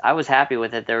was happy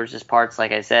with it. There was just parts,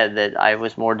 like I said, that I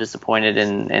was more disappointed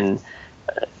in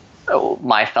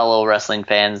my fellow wrestling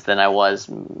fans than I was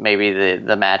maybe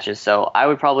the matches. So I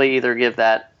would probably either give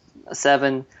that a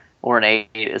 7 or an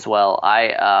 8 as well.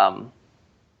 I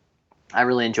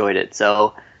really enjoyed it.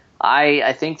 So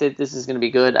I think that this is going to be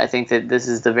good. I think that this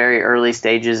is the very early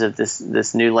stages of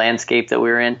this new landscape that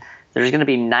we're in. There's going to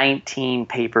be 19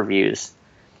 pay-per-views.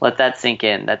 Let that sink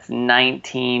in. That's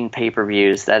 19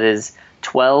 pay-per-views. That is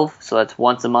 12, so that's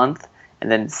once a month,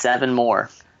 and then 7 more.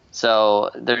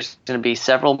 So there's going to be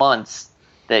several months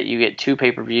that you get 2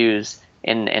 pay-per-views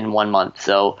in 1 month.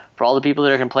 So for all the people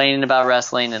that are complaining about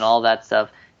wrestling and all that stuff,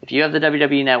 if you have the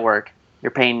WWE Network, you're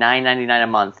paying $9.99 a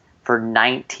month for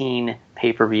 19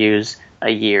 pay-per-views a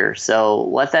year. So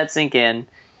let that sink in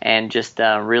and just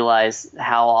realize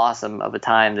how awesome of a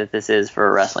time that this is for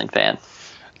a wrestling fan.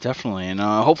 Definitely, and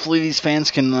hopefully these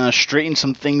fans can straighten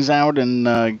some things out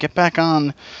and get back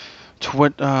on to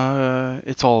what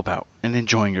it's all about and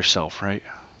enjoying yourself, right?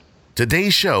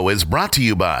 Today's show is brought to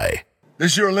you by...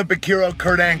 This is your Olympic hero,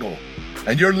 Kurt Angle,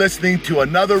 and you're listening to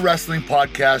another wrestling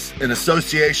podcast in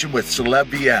association with Celeb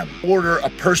VM. Order a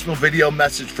personal video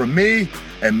message from me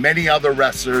and many other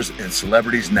wrestlers and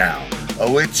celebrities now.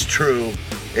 Oh, it's true.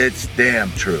 It's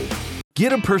damn true.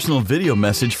 Get a personal video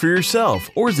message for yourself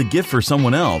or as a gift for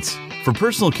someone else. For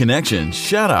personal connections,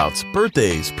 shout-outs,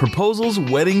 birthdays, proposals,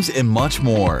 weddings, and much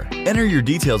more. Enter your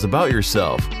details about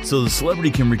yourself so the celebrity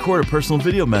can record a personal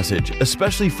video message,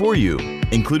 especially for you,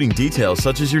 including details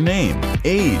such as your name,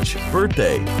 age,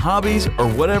 birthday, hobbies, or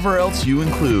whatever else you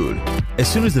include. As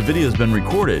soon as the video has been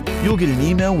recorded, you'll get an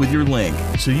email with your link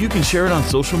so you can share it on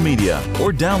social media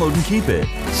or download and keep it.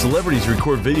 Celebrities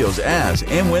record videos as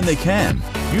and when they can,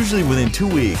 usually within 2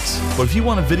 weeks. But if you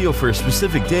want a video for a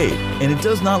specific date and it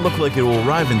does not look like it will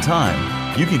arrive in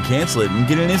time, you can cancel it and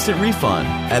get an instant refund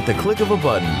at the click of a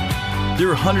button. There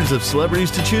are hundreds of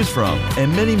celebrities to choose from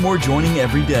and many more joining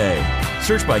every day.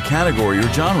 Search by category or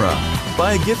genre,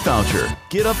 buy a gift voucher,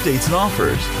 get updates and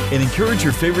offers, and encourage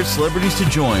your favorite celebrities to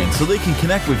join so they can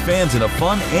connect with fans in a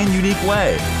fun and unique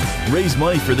way. Raise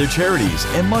money for their charities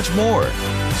and much more.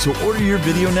 So order your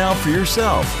video now for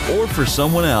yourself or for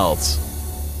someone else.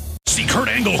 See Kurt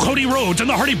Angle, Cody Rhodes, and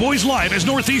the Hardy Boys live as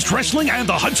Northeast Wrestling and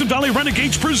the Hudson Valley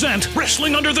Renegades present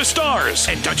Wrestling Under the Stars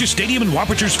at Dutchess Stadium in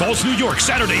Wappingers Falls, New York,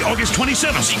 Saturday, August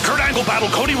 27th. See Kurt Angle battle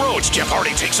Cody Rhodes. Jeff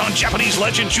Hardy takes on Japanese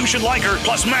legend Jushin Liger,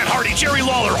 plus Matt Hardy, Jerry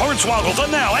Lawler, Hornswoggle, The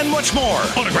Now, and much more.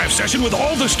 Autograph session with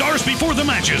all the stars before the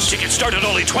matches. Tickets start at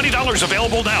only $20,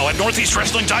 available now at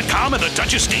northeastwrestling.com and the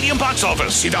Dutchess Stadium box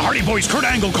office. See the Hardy Boys, Kurt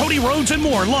Angle, Cody Rhodes, and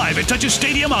more live at Dutchess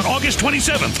Stadium on August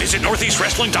 27th. Visit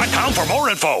northeastwrestling.com for more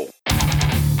info.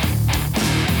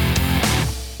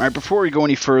 All right, before we go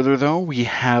any further, though, we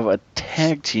have a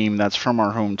tag team that's from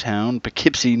our hometown,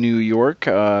 Poughkeepsie, New York,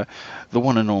 the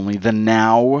one and only, The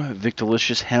Now, Vic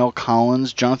Delicious, Hale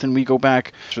Collins. Jonathan, we go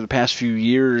back for the past few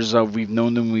years. We've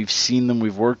known them, we've seen them,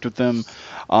 we've worked with them.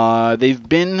 They've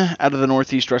been out of the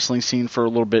Northeast wrestling scene for a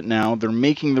little bit now. They're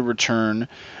making the return.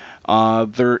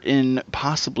 They're in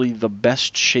possibly the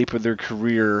best shape of their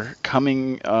career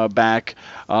coming back.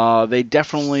 They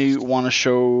definitely want to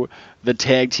show the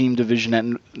tag team division at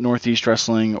Northeast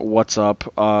Wrestling what's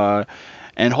up.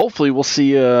 And hopefully we'll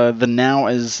see the Now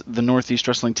as the Northeast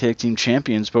Wrestling Tag Team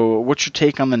Champions. But what's your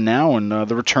take on the Now and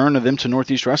the return of them to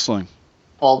Northeast Wrestling?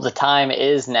 Well, the time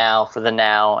is now for the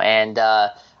Now, and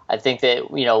I think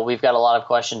that we've got a lot of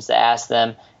questions to ask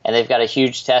them, and they've got a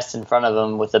huge test in front of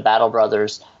them with the Battle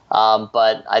Brothers.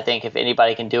 But I think if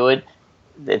anybody can do it,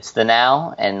 it's the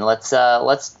Now, and let's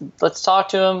talk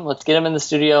to them. Let's get them in the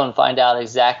studio and find out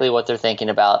exactly what they're thinking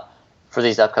about for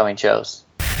these upcoming shows.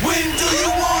 When do you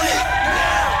want it?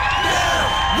 Now,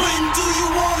 now. When do you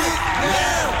want it?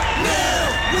 Now, now.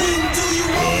 When do you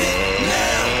want it?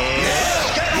 Now, now.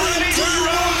 When do you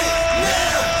want it?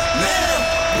 Now, now.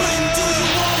 When do you want it?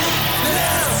 Now,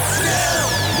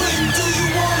 now. When do you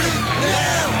want it?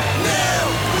 Now, now.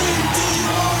 When do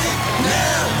you want it?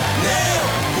 Now, now.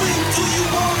 When do you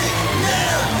want it? Now,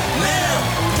 now.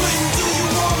 When do you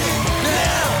want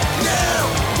it? Now, now.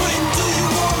 When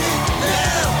do you want it? Now,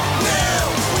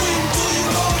 now. When do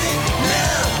you want it?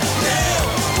 Now, now.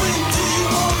 When do you want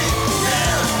it?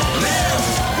 Now,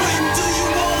 now. When do you want it? Now, now. When do you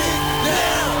want it?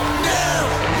 Now, now.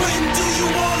 When do you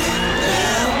want it? Now,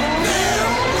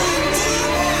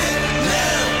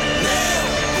 now.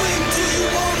 When do you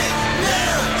want it?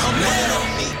 Now,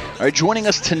 now. All right, joining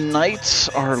us tonight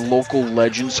are local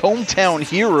legends, hometown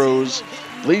heroes.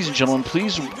 Ladies and gentlemen,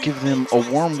 please give them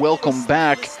a warm welcome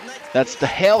back. That's the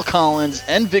Hale Collins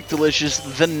and Vic Delicious,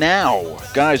 the Now.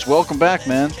 Guys, welcome back,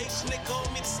 man.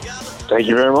 Thank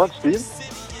you very much, Steve.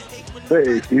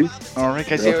 Hey, Steve. All right,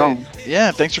 guys.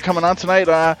 Yeah, thanks for coming on tonight.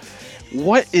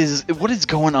 What is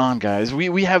going on, guys?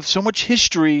 We have so much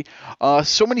history.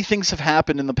 So many things have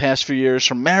happened in the past few years,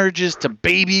 from marriages to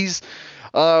babies.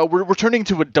 We're turning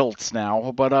to adults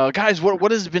now. But guys,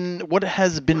 what has been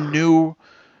new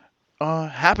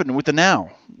happened with the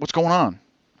Now? What's going on?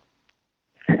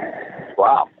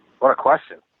 Wow, what a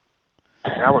question.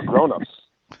 Now we're grown-ups.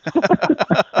 Man,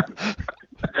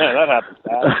 that happens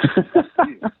fast.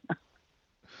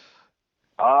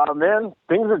 Man,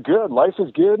 things are good. Life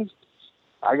is good.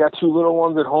 I got 2 little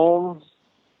ones at home.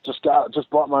 Just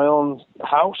bought my own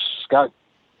house. Got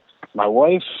my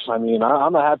wife. I mean,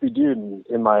 I'm a happy dude.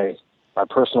 In my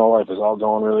personal life is all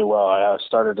going really well. I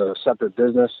started a separate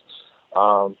business.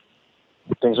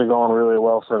 Things are going really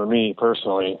well for me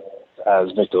personally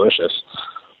as Vic Delicious.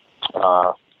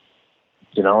 And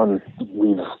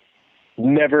we've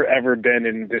never, ever been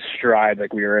in this stride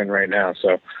like we are in right now.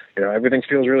 So, everything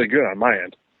feels really good on my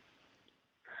end.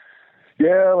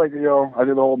 Yeah, I did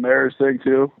the whole marriage thing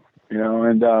too,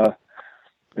 and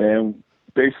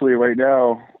basically right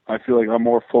now I feel like I'm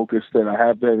more focused than I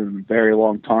have been in a very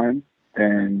long time.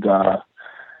 And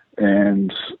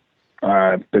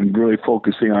I've been really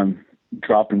focusing on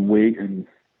dropping weight and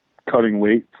cutting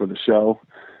weight for the show.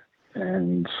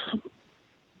 And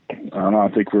I don't know, I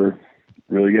think we're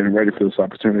really getting ready for this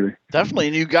opportunity. Definitely.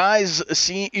 And you guys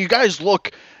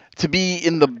look to be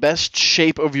in the best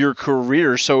shape of your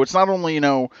career. So it's not only,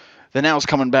 the Now's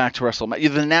coming back to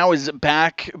WrestleMania. The Now is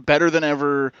back better than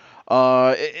ever.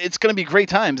 It's going to be great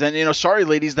times. And, sorry,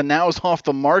 ladies, the Now is off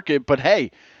the market, but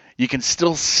hey, you can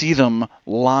still see them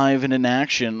live and in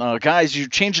action. Guys, you're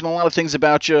changing a lot of things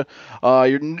about you.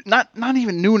 You're not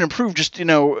even new and improved, just,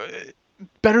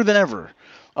 better than ever.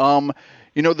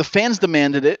 The fans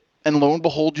demanded it, and lo and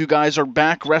behold, you guys are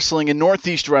back wrestling in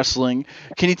Northeast Wrestling.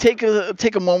 Can you take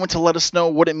a moment to let us know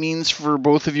what it means for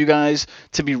both of you guys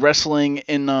to be wrestling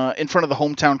in front of the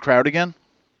hometown crowd again?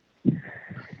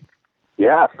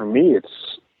 Yeah, for me,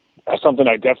 that's something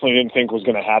I definitely didn't think was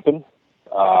going to happen.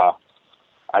 I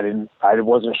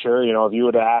wasn't sure, if you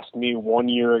would have asked me 1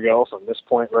 year ago from this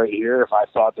point right here, if I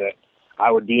thought that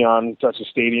I would be on Dutchess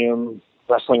Stadium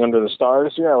wrestling under the stars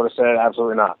this year, I would have said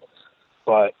absolutely not.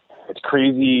 But it's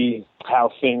crazy how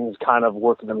things kind of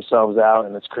work themselves out,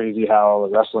 and it's crazy how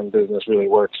the wrestling business really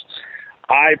works.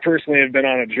 I personally have been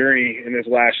on a journey in this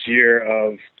last year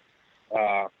of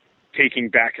taking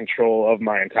back control of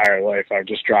my entire life. I've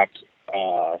just dropped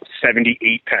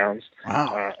 78 pounds.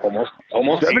 Wow.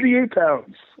 Almost 78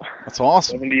 pounds. That's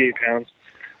awesome. 78 pounds.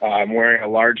 I'm wearing a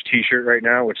large T-shirt right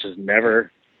now, which has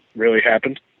never really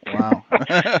happened. Wow.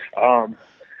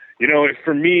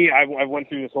 For me, I went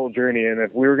through this whole journey, and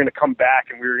if we were going to come back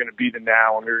and we were going to be the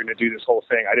Now and we were going to do this whole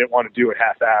thing, I didn't want to do it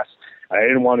half-assed. I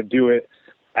didn't want to do it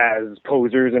as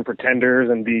posers and pretenders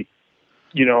and be,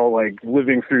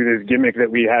 living through this gimmick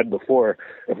that we had before.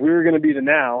 If we were going to be the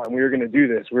Now and we were going to do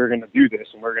this, we were going to do this,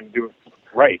 and we we're going to do it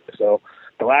right. So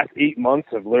the last 8 months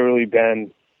have literally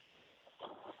been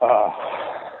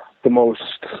the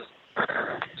most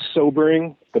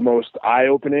sobering, the most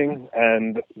eye-opening,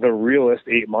 and the realest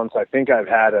 8 months I think I've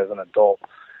had as an adult.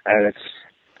 And it's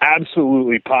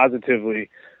absolutely, positively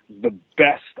the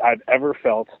best I've ever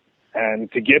felt.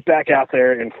 And to get back out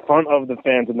there in front of the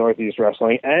fans of Northeast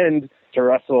Wrestling and to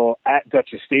wrestle at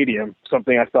Dutchess Stadium,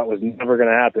 something I thought was never going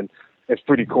to happen, it's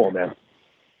pretty cool, man.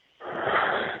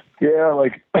 Yeah,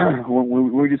 like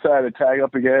when we decided to tag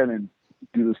up again and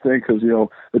do this thing, because, you know,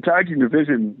 the tag team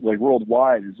division, like,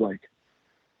 worldwide is like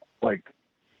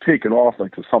taken off to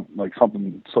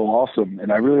something so awesome,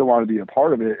 and I really want to be a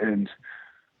part of it. And,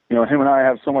 you know, him and I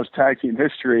have so much tag team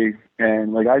history,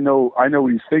 and like I know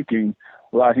what he's thinking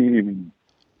without him even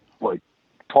like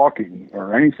talking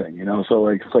or anything, you know. So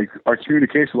like it's like our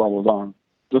communication level is on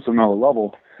just another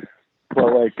level.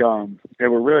 But like and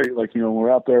we're really like, you know,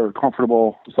 we're out there, we're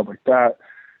comfortable, stuff like that.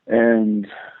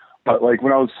 But like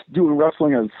when I was doing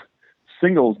wrestling as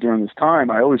singles during this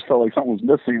time, I always felt like something was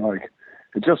missing. Like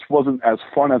it just wasn't as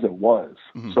fun as it was.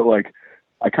 Mm-hmm. So like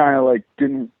I kind of like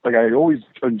didn't like, I always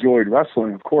enjoyed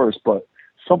wrestling, of course, but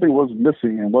something was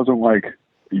missing and wasn't like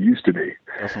it used to be.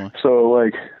 Definitely. So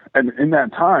like, and in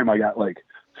that time I got like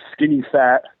skinny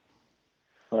fat,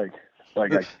 like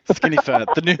skinny fat,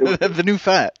 the new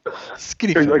fat.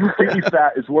 Skinny fat. Like skinny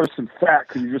fat is worse than fat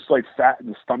because you're just like fat in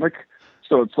the stomach.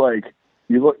 So it's like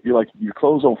you're like your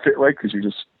clothes don't fit right because you're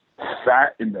just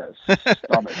fat in the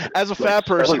stomach. As a fat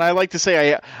person, I like to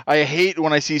say I hate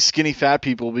when I see skinny fat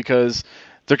people because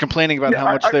they're complaining about how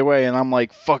much they weigh, and I'm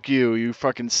like, fuck you, you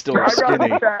fucking still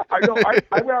skinny.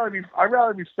 I'd rather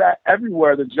be fat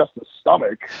everywhere than just the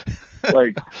stomach.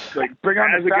 Like bring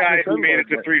on. As a guy who made it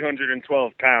to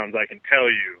 312 pounds, I can tell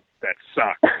you that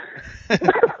sucks.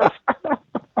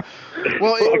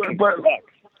 Well,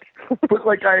 but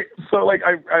like I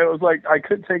was like I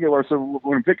couldn't take it worse. So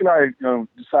when Vic and I, you know,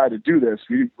 decided to do this,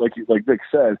 we like Vic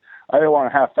said, I didn't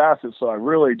want to half-ass it, so I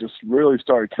really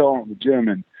started killing it in the gym,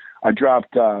 and I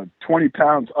dropped 20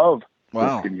 pounds of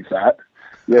the skinny fat.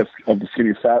 Yes, of the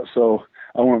skinny fat. So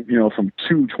I went, you know, from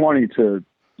 220 to,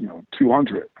 you know,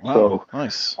 200. Wow, so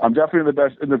nice. I'm definitely the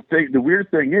best. And the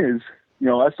weird thing is, you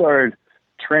know, I started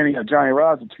training at Johnny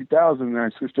Rod's in 2000, and I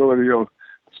switched over to, you know,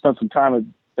 spent some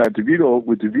time at DeVito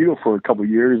for a couple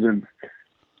of years, and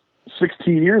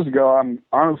 16 years ago, I'm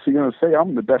honestly going to say I'm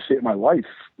in the best shape of my life.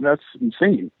 That's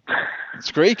insane.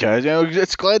 It's great, guys. You know,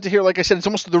 it's glad to hear. Like I said, it's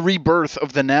almost the rebirth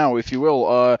of the now, if you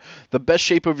will, the best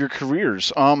shape of your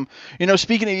careers. You know,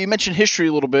 speaking of, you mentioned history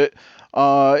a little bit.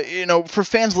 You know, for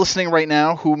fans listening right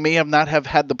now who may not have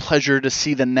had the pleasure to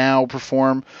see the Now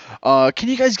perform, can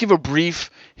you guys give a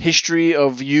brief history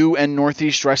of you and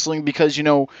Northeast Wrestling? Because, you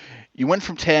know, you went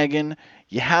from tagging,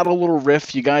 you had a little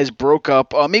riff, you guys broke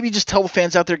up. Maybe just tell the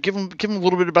fans out there, give them a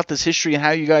little bit about this history and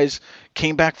how you guys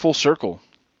came back full circle.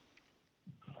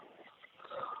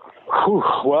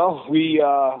 Well, we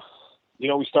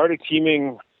started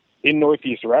teaming in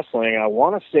Northeast Wrestling. I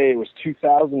want to say it was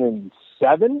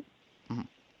 2007,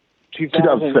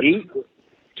 2008,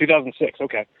 2006.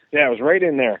 Okay, yeah, it was right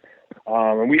in there.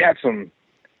 And we had some,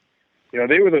 you know,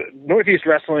 they were the Northeast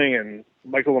Wrestling and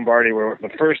Michael Lombardi were the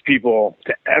first people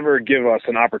to ever give us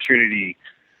an opportunity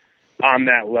on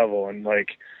that level and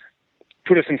like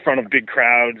put us in front of big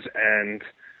crowds and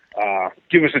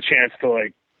give us a chance to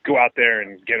like go out there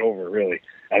and get over, really.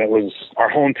 And it was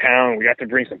our hometown. We got to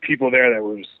bring some people there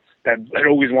that had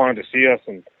always wanted to see us,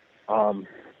 and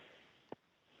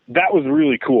that was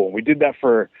really cool. We did that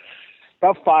for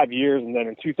about 5 years, and then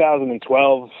in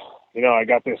 2012, you know, I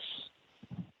got this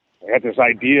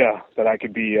idea that I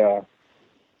could be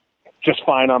just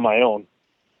fine on my own,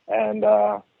 and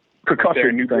right there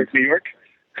in Newburgh, New York.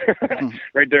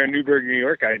 Right there in Newburgh, New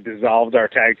York, I dissolved our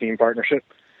tag team partnership,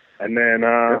 and then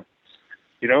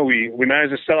you know, we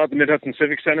managed to sell out the Mid-Hudson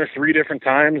Civic Center 3 different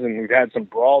times, and we've had some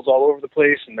brawls all over the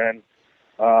place, and then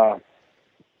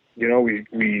you know,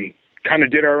 we kind of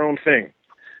did our own thing.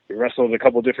 We wrestled a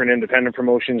couple different independent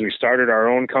promotions. We started our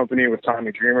own company with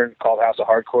Tommy Dreamer called House of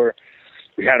Hardcore.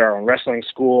 We had our own wrestling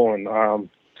school, and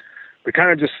we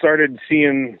kind of just started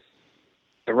seeing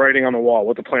the writing on the wall,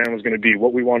 what the plan was going to be,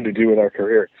 what we wanted to do with our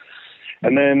career.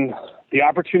 And then the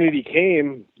opportunity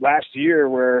came last year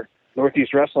where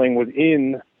Northeast Wrestling was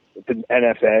in the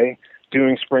NFA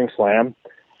doing Spring Slam,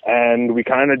 and we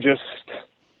kind of just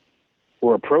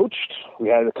were approached. We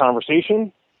had a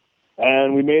conversation,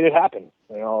 and we made it happen.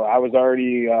 You know, I was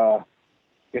already, I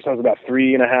guess I was about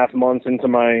 3.5 months into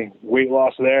my weight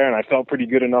loss there, and I felt pretty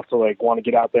good enough to like want to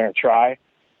get out there and try.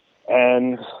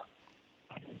 And,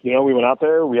 you know, we went out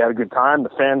there, we had a good time. The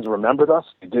fans remembered us.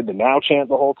 We did the Now chant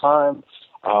the whole time.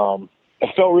 It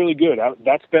felt really good.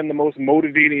 That's been the most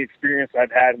motivating experience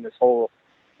I've had in this whole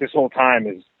this whole time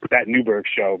is that Newburgh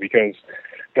show, because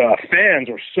the fans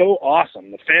were so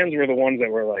awesome. The fans were the ones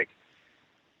that were like,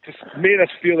 just made us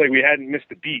feel like we hadn't missed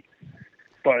a beat.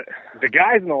 But the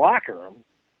guys in the locker room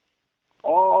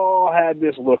all had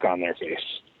this look on their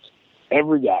face.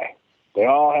 Every guy. They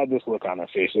all had this look on their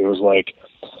face. It was like,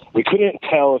 we couldn't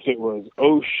tell if it was,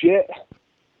 oh shit,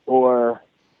 or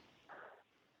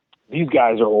these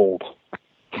guys are old,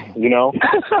 you know?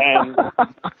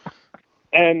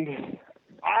 And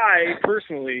I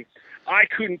personally, I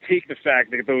couldn't take the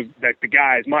fact that the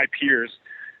guys, my peers,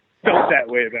 felt that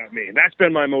way about me. And that's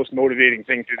been my most motivating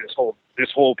thing through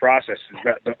this whole process,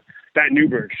 is that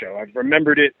Newburgh show. I've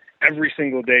remembered it every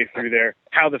single day through there,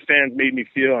 how the fans made me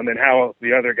feel, and then how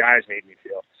the other guys made me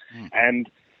feel. And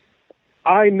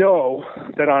I know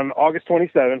that on August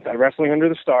 27th at Wrestling Under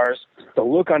the Stars, the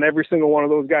look on every single one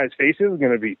of those guys' faces is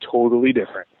going to be totally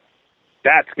different.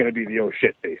 That's going to be the oh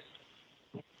shit face.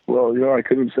 Well, I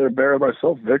couldn't have said it better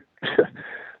myself, Vic.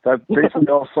 That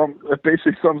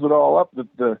basically sums it all up.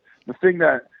 The thing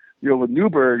that, with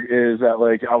Newburgh is that,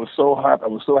 like, I was so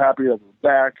happy that I was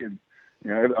back, and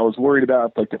I was worried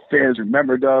about, like, the fans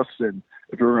remembered us, and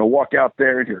if we were going to walk out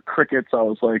there and hear crickets, I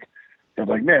was like,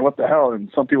 man, what the hell? And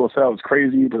some people said I was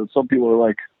crazy, but some people were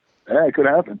like, it could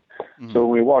happen. Mm-hmm. So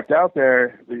when we walked out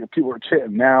there, people were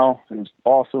chanting now. It was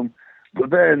awesome.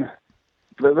 But then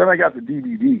I got the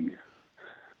DVD.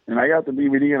 And I got the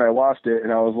DVD and I watched it,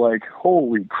 and I was like,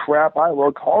 holy crap, I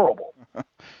look horrible.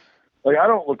 Like, I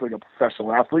don't look like a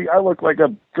professional athlete. I look like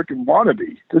a freaking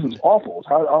wannabe. This is awful.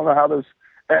 I don't know how this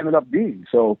ended up being.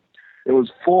 So it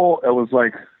was full. It was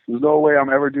like, there's no way I'm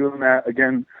ever doing that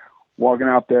again, walking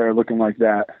out there looking like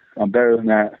that. I'm better than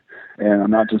that, and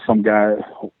I'm not just some guy,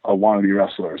 a wannabe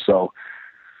wrestler. So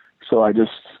I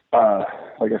just,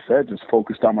 like I said, just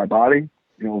focused on my body.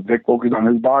 Vic focused on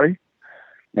his body.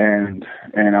 And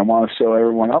I want to show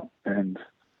everyone up. And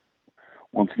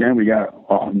once again, we got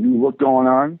a new look going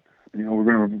on. We're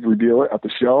going to reveal it at the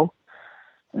show.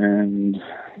 And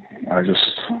I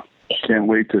just can't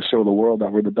wait to show the world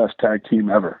that we're the best tag team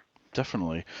ever.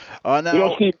 Definitely.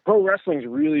 See, pro wrestling's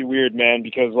really weird, man,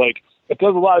 because, like, it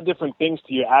does a lot of different things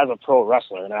to you as a pro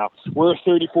wrestler. Now, we're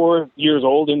 34 years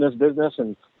old in this business,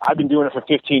 and I've been doing it for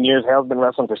 15 years. Hal's been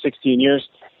wrestling for 16 years.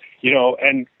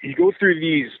 And you go through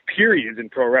these periods in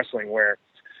pro wrestling where,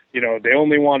 they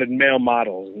only wanted male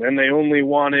models, and then they only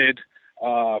wanted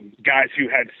guys who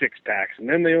had six packs, and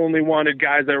then they only wanted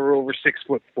guys that were over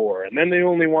 6'4", and then they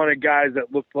only wanted guys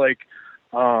that looked like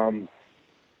the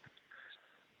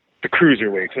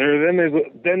cruiserweights. And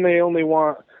then they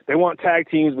want tag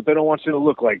teams, but they don't want you to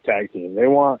look like tag teams. They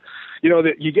want,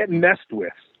 that you get messed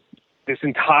with this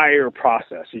entire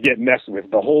process. You get messed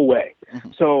with the whole way. Mm-hmm.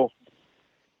 So.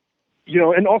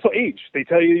 And also age. They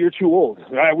tell you you're too old.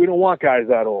 We don't want guys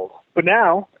that old. But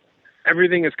now,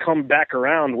 everything has come back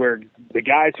around where the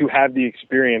guys who have the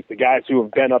experience, the guys who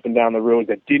have been up and down the road,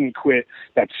 that didn't quit,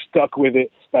 that stuck with it,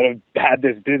 that have had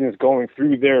this business going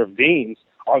through their veins,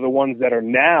 are the ones that are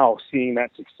now seeing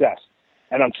that success.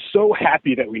 And I'm so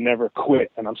happy that we never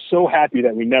quit. And I'm so happy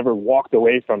that we never walked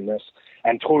away from this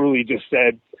and totally just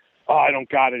said, I don't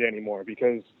got it anymore,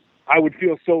 because I would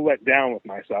feel so let down with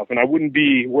myself, and I wouldn't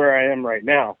be where I am right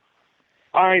now.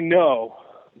 I know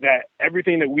that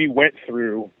everything that we went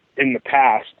through in the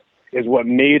past is what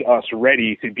made us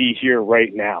ready to be here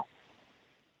right now.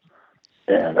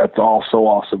 Yeah, that's all so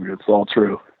awesome. It's all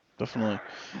true. Definitely.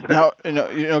 Now,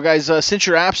 guys, since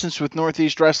your absence with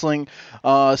Northeast Wrestling,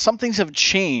 some things have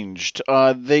changed.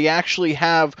 They actually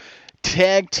have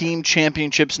tag team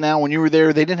championships now. When you were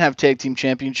there, they didn't have tag team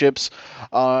championships.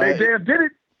 They did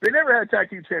it. They never had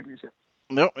tag team championships.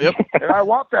 No, yep. And I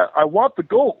want that. I want the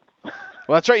gold. Well,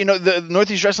 that's right. The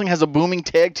Northeast Wrestling has a booming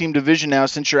tag team division now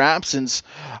since your absence.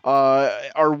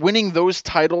 Are winning those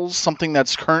titles something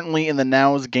that's currently in the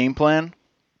Now's game plan?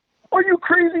 Are you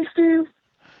crazy, Steve?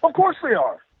 Of course they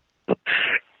are.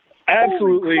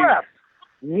 Absolutely.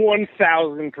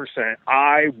 1,000%.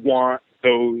 I want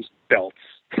those belts.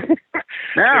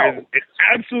 Now, it's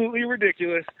absolutely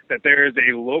ridiculous that there is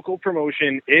a local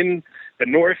promotion in the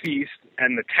Northeast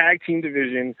and the tag team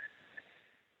division,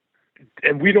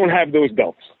 and we don't have those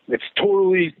belts. It's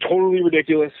totally, totally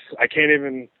ridiculous.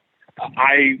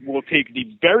 I will take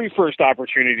the very first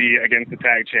opportunity against the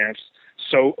tag champs,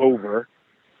 so over.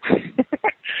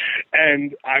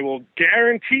 And I will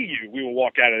guarantee you we will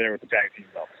walk out of there with the tag team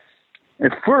belts.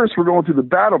 At first, we're going to the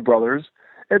Battle Brothers,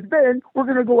 and then we're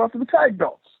going to go after the tag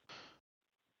belts.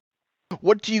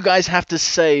 What do you guys have to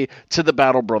say to the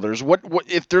Battle Brothers? What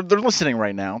if they're listening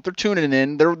right now? They're tuning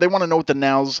in. They want to know what the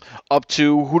Now's up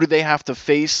to. Who do they have to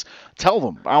face? Tell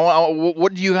them.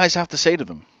 What do you guys have to say to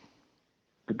them?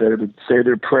 they better say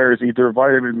their prayers, eat their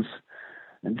vitamins,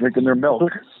 and drinking their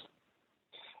milk.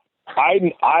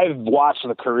 I've watched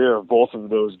the career of both of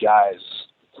those guys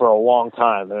for a long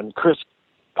time, and Chris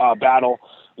Battle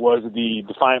was the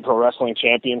Defiant Pro Wrestling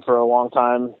champion for a long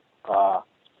time.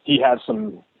 He had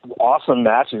some awesome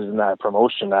matches in that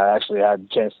promotion that I actually had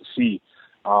a chance to see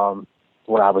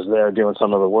when I was there doing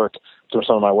some of my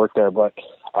work there. But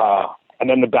and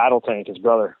then the Battle Tank, his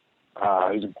brother,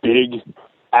 he's a big,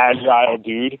 agile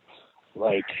dude.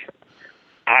 Like,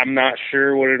 I'm not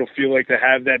sure what it'll feel like to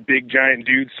have that big giant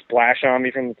dude splash on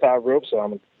me from the top rope, so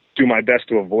I'm gonna do my best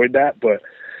to avoid that. But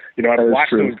I've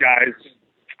watched those guys.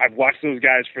 I've watched those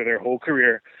guys for their whole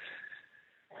career.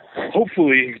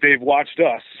 Hopefully, they've watched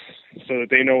us so that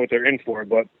they know what they're in for.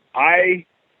 But I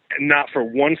am not for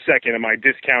 1 second am I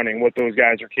discounting what those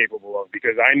guys are capable of,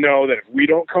 because I know that if we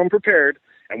don't come prepared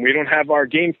and we don't have our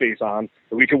game face on,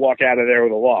 that we could walk out of there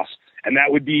with a loss. And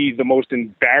that would be the most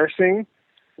embarrassing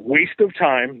waste of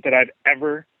time that I've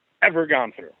ever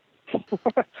gone through.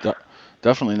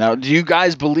 Definitely. Now, do you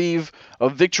guys believe a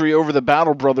victory over the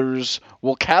Battle Brothers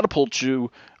will catapult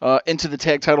you into the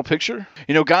tag title picture?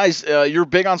 Guys, you're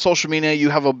big on social media. You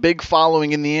have a big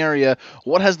following in the area.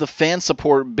 What has the fan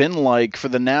support been like for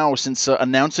the Now since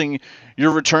announcing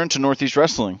your return to Northeast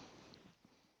Wrestling?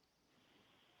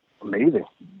 Amazing.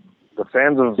 The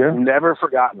fans have never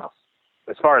forgotten us.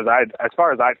 As far as I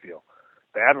feel,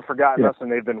 they haven't forgotten us,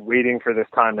 and they've been waiting for this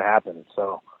time to happen.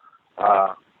 So,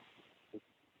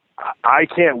 I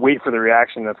can't wait for the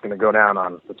reaction that's going to go down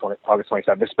on August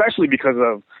 27th, especially because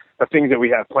of the things that we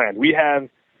have planned. We have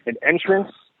an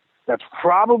entrance that's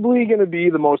probably going to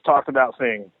be the most talked about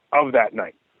thing of that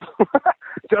night,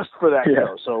 just for that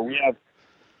show. So we have,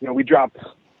 we got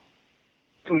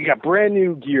brand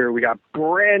new gear, we got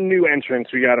brand new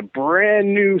entrance, we got a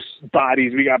brand new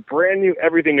bodies, we got brand new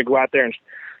everything to go out there and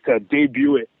to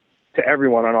debut it to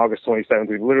everyone on August 27th.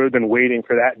 We've literally been waiting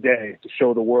for that day to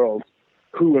show the world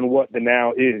who and what the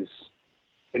Now is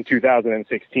in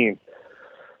 2016.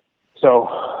 So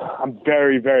I'm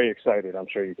very, very excited. I'm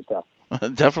sure you can tell.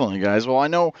 Definitely, guys. Well, I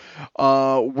know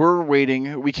we're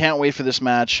waiting. We can't wait for this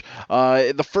match.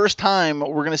 The first time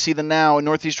we're going to see the Now in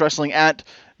Northeast Wrestling at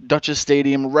Duchess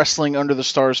Stadium, Wrestling Under the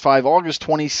Stars 5, August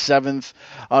 27th.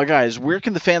 Guys, where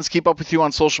can the fans keep up with you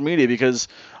on social media? Because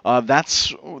that's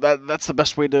the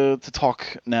best way to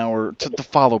talk now, or to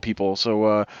follow people.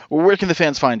 So where can the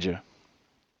fans find you?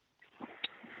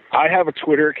 I have a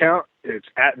Twitter account. It's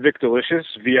at Vicdalicious,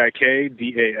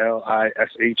 VIKDALISHUS.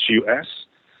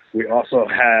 We also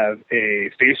have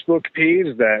a Facebook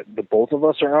page that the both of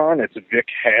us are on. It's Vic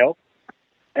Hale.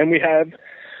 And we have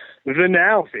the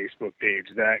Now Facebook page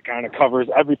that kind of covers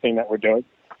everything that we're doing.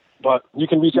 But you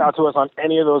can reach out to us on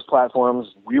any of those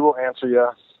platforms. We will answer you.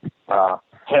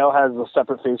 Hale has a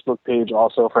separate Facebook page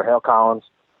also for Hale Collins.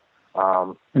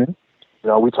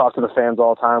 We talk to the fans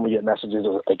all the time. We get messages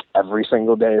like every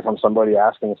single day from somebody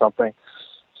asking something.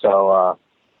 So,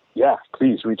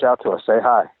 please reach out to us. Say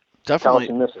hi. Definitely.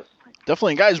 Tell us you miss us.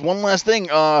 Definitely. Guys, one last thing.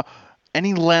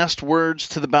 Any last words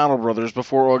to the Battle Brothers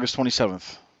before August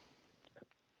 27th?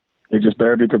 They just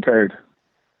better be prepared.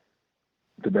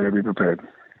 They better be prepared.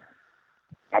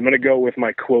 I'm going to go with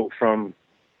my quote from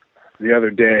the other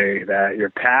day, that your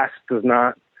past does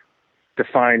not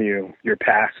define you. Your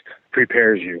past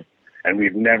prepares you. And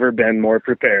we've never been more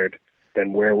prepared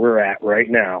than where we're at right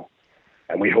now.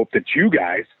 And we hope that you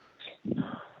guys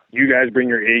bring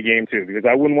your A game too, because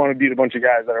I wouldn't want to beat a bunch of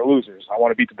guys that are losers. I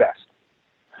want to beat the best.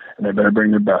 And they better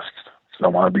bring their best. So I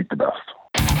want to beat the best.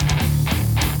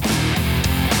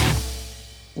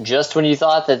 Just when you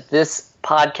thought that this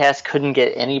podcast couldn't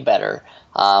get any better,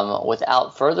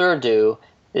 without further ado,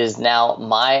 it is now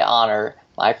my honor,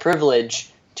 my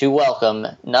privilege, to welcome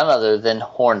none other than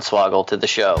Hornswoggle to the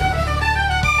show.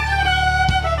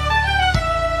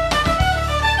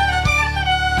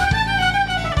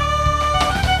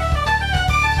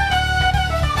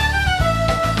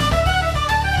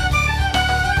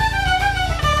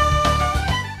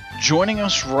 Joining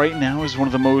us right now is one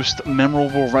of the most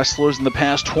memorable wrestlers in the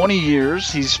past 20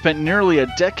 years. He's spent nearly a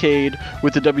decade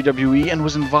with the WWE and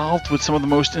was involved with some of the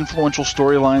most influential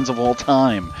storylines of all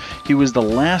time. He was the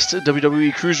last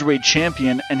WWE Cruiserweight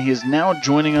Champion, and he is now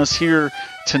joining us here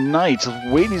tonight.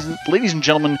 Ladies and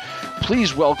gentlemen,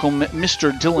 please welcome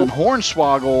Mr. Dylan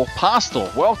Hornswoggle. Postal,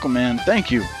 welcome, man.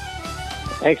 Thank you.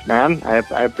 Thanks, man.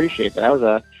 I appreciate that. That was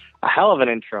a hell of an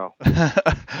intro.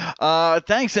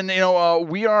 Thanks, and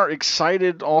we are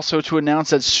excited also to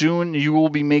announce that soon you will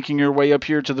be making your way up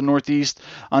here to the Northeast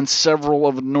on several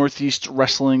of Northeast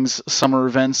Wrestling's summer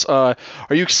events. Are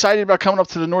you excited about coming up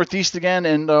to the Northeast again,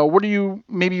 and what are you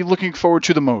maybe looking forward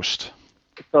to the most?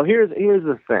 So here's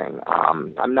the thing.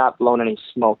 I'm not blowing any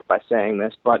smoke by saying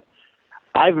this, but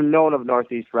I've known of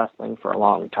Northeast Wrestling for a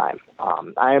long time.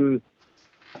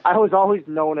 I was always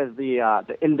known as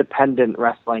the independent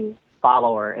wrestling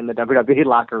follower in the WWE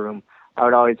locker room. I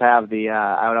would always have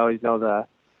I would always know the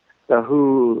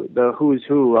who's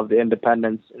who of the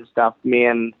independents and stuff. Me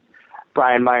and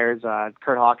Brian Myers,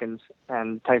 Kurt Hawkins,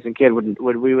 and Tyson Kidd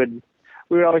we would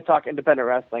always talk independent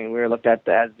wrestling, and we were looked at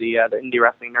as the indie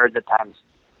wrestling nerds at times.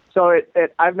 So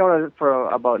I've known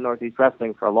about Northeast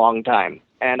Wrestling for a long time,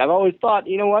 and I've always thought,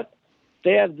 you know what,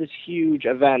 they have this huge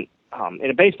event in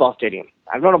a baseball stadium.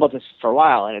 I've known about this for a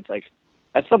while, and it's like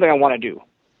that's something I want to do.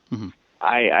 Mm-hmm.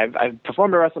 I've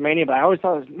performed at WrestleMania, but I always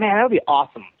thought, man, that would be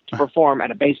awesome to perform at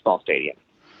a baseball stadium.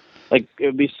 Like, it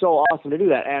would be so awesome to do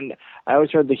that. And I always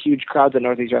heard the huge crowds that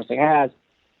Northeast Wrestling has.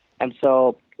 And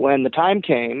so when the time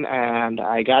came and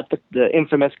I got the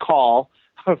infamous call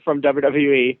from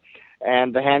WWE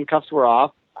and the handcuffs were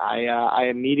off, I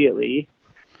immediately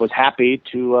was happy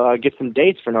to get some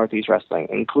dates for Northeast Wrestling,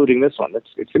 including this one.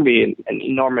 It's going to be an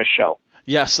enormous show.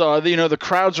 Yes, the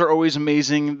crowds are always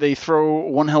amazing. They throw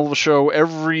one hell of a show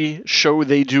every show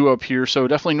they do up here. So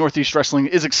definitely Northeast Wrestling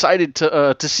is excited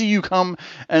to see you come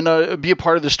and be a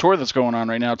part of this tour that's going on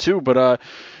right now too. But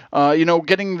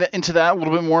getting into that a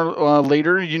little bit more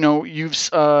later. You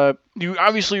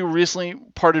obviously recently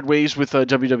parted ways with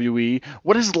WWE.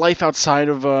 What has life outside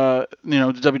of the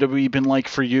WWE been like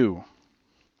for you?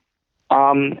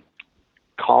 Calm,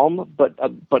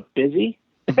 but busy.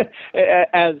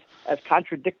 As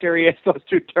contradictory as those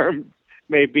two terms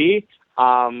may be,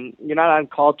 you're not on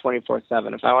call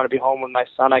 24/7. If I want to be home with my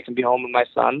son, I can be home with my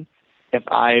son. If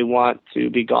I want to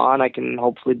be gone, I can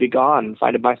hopefully be gone and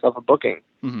find myself a booking.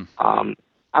 Mm-hmm.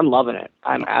 I'm loving it.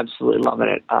 I'm absolutely loving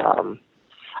it.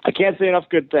 I can't say enough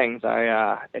good things.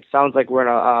 It sounds like we're in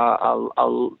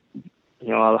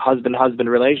a husband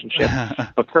relationship.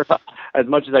 But as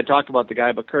much as I talk about the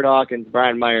guy, but Kurt Hawkins,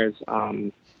 Brian Myers,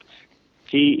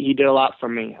 he did a lot for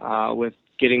me with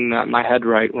getting my head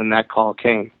right when that call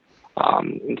came.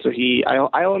 And so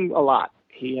I owe him a lot.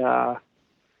 He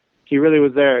really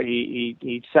was there.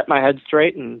 He set my head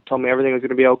straight and told me everything was going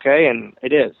to be okay, and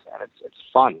it is. And it's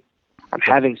fun. I'm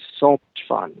having so much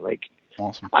fun. Like,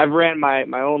 awesome. I've ran my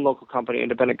own local company,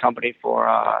 independent company, for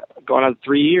going on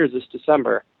 3 years this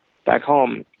December back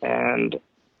home, and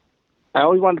I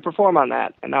always wanted to perform on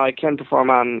that, and now I can perform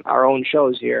on our own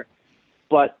shows here.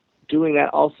 But doing that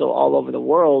also all over the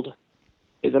world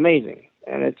is amazing,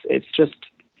 and it's just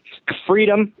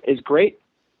freedom is great.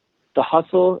 The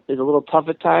hustle is a little tough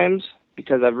at times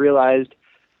because I've realized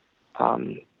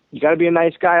you got to be a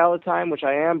nice guy all the time, which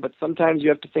I am, but sometimes you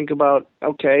have to think about,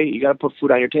 okay, you got to put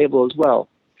food on your table as well,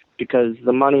 because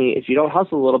the money, if you don't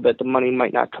hustle a little bit, the money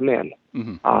might not come in.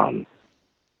 Mm-hmm.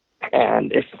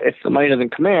 And if the money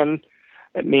doesn't come in,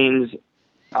 it means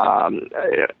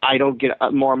I don't get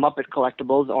more Muppet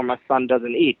collectibles, or my son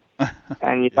doesn't eat.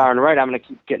 And you're darn right, I'm going to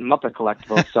keep getting Muppet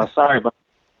collectibles. So sorry, but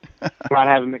we're not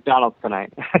having McDonald's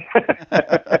tonight.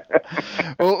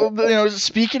 Well,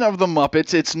 speaking of the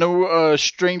Muppets, it's no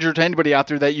stranger to anybody out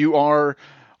there that you are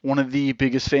one of the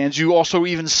biggest fans. You also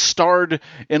even starred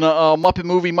in a Muppet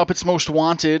movie, Muppets Most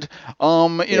Wanted.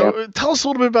 Tell us a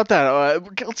little bit about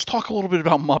that. Let's talk a little bit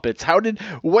about Muppets.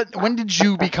 When did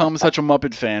you become such a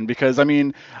Muppet fan? Because I'm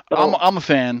a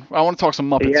fan. I want to talk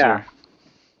some Muppets here.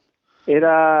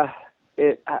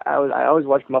 I always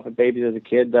watched Muppet Babies as a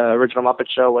kid. The original Muppet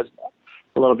Show was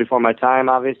a little before my time,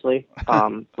 obviously.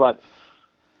 But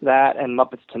that and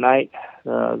Muppets Tonight,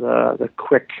 the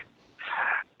quick,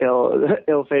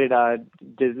 ill-fated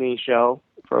Disney show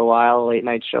for a while, a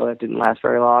late-night show that didn't last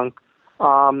very long.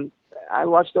 I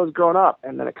watched those growing up,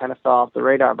 and then it kind of fell off the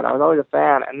radar, but I was always a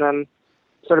fan, and then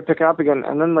started picking up again.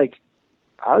 And then,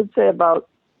 I would say about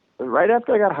right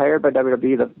after I got hired by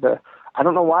WWE, I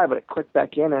don't know why, but it clicked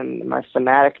back in, and my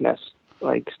fanaticness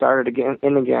started again,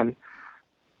 and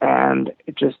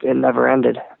it never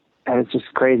ended, and it's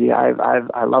just crazy. I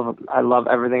love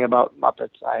everything about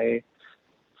Muppets.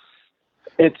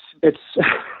 It's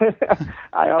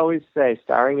I always say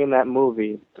starring in that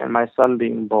movie and my son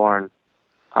being born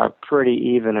are pretty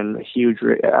even and huge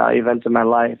events in my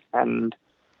life, and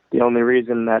the only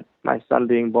reason that my son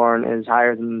being born is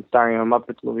higher than starring in a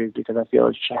Muppets movie is because I feel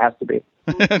it has to be.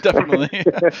 Definitely.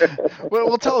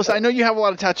 Well, tell us. I know you have a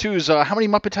lot of tattoos. How many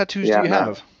Muppet tattoos do you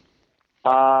have?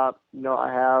 I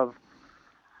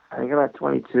think I'm at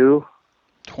 22.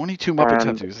 22 Muppet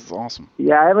tattoos. That's awesome.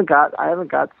 Yeah, I haven't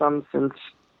got some since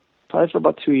probably for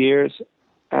about 2 years,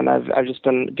 and I've just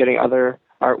been getting other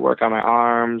artwork on my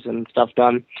arms and stuff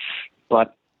done.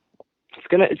 But it's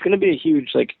gonna be a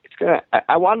huge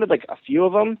I wanted like a few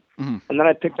of them, and then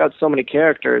I picked out so many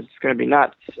characters. It's gonna be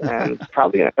nuts, and it's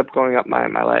probably gonna end up going up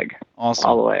my leg. Awesome.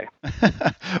 All the way.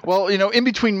 Well, in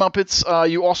between Muppets,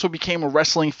 you also became a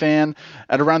wrestling fan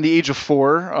at around the age of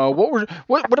 4.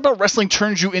 What about wrestling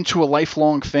turned you into a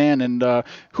lifelong fan, and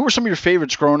who were some of your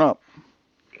favorites growing up?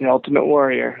 The Ultimate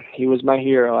Warrior. He was my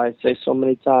hero. I say so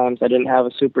many times. I didn't have a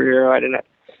superhero. I didn't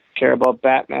care about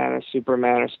Batman or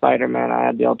Superman or Spider-Man. I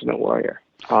had the Ultimate Warrior.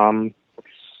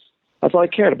 That's all I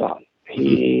cared about.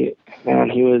 He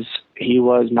was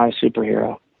my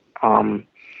superhero.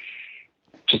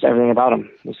 Just everything about him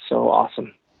was so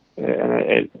awesome, and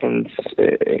it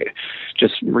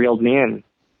just reeled me in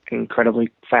incredibly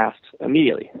fast.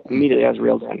 Immediately, I was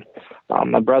reeled in.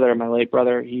 My late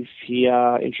brother, he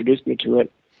introduced me to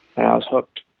it, and I was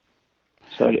hooked.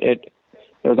 So it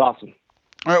was awesome.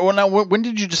 All right. Well, now, when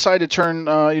did you decide to turn,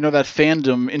 that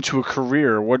fandom into a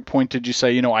career? What point did you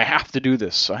say, I have to do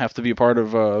this. I have to be a part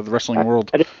of the wrestling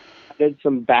world. I did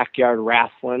some backyard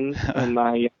wrestling in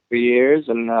my younger years,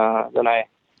 and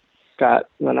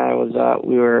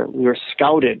we were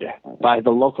scouted by the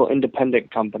local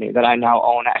independent company that I now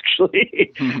own,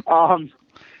 actually.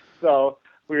 So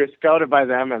we were scouted by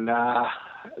them, and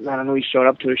then we showed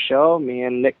up to a show. Me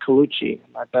and Nick Colucci,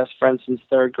 my best friend since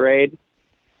 3rd grade.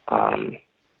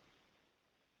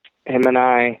 Him and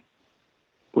I,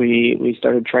 we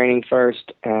started training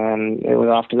first, and it was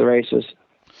off to the races.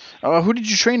 Who did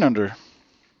you train under?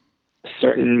 A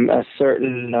certain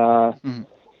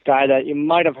guy that you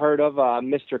might have heard of,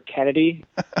 Mr. Kennedy,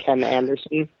 Ken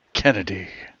Anderson. Kennedy.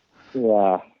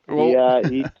 Yeah. Well,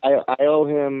 I owe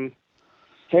him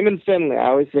and Finley. I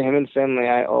always say him and Finley.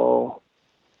 I owe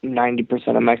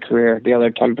 90% of my career. The other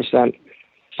 10%.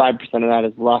 5% of that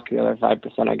is luck. The other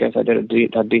 5%, I guess I did a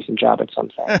decent job at some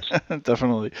things.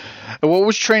 Definitely. What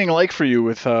was training like for you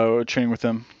with training with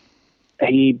him?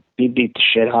 He beat the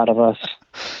shit out of us.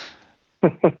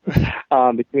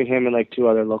 Between him and like 2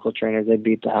 other local trainers, they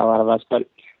beat the hell out of us. But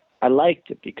I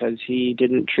liked it because he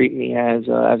didn't treat me as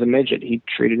a midget. He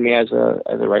treated me as a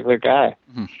regular guy.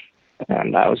 Mm-hmm.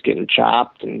 And I was getting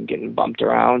chopped and getting bumped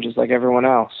around just like everyone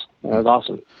else. It was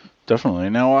awesome. Definitely.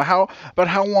 Now, how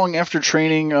long after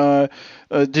training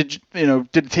did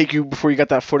it take you before you got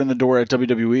that foot in the door at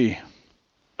WWE?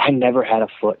 I never had a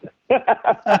foot. Again,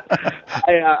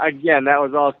 that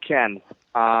was all Ken.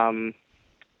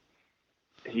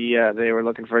 They were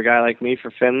looking for a guy like me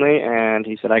for Finley, and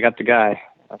he said, "I got the guy."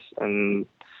 And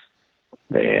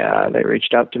they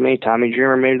reached out to me. Tommy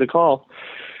Dreamer made the call.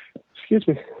 Excuse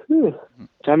me.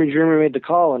 Tommy Dreamer made the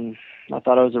call, and I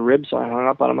thought it was a rib, so I hung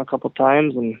up on him a couple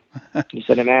times, and he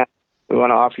said, "Hey, man, we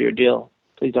want to offer you a deal.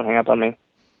 Please don't hang up on me."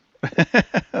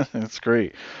 That's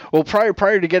great. Well, prior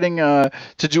to getting to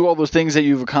do all those things that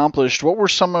you've accomplished, what were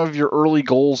some of your early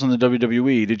goals in the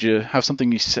WWE? Did you have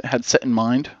something you had set in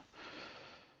mind?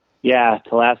 Yeah,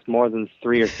 to last more than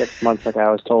 3 or 6 months like I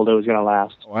was told it was going to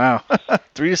last. Wow.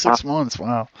 3 to 6 months,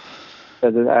 wow.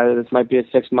 This might be a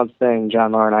 6-month thing,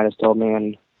 John Laurinaitis told me,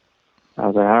 and I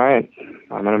was like, all right,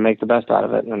 I'm going to make the best out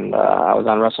of it. And I was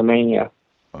on WrestleMania.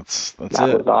 That's it.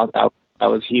 That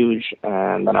was huge.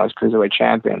 And then I was Cruiserweight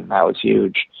Champion. That was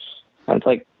huge. And it's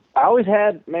like, I always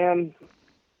had, man,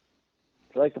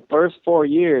 for like the first 4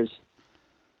 years,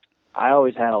 I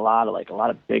always had a lot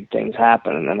of big things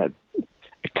happen. And then it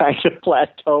kind of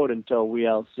plateaued until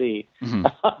WLC. Mm-hmm.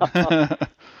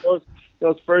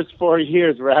 Those first 4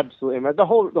 years were absolutely amazing. The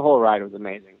whole ride was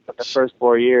amazing. But the first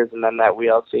 4 years and then that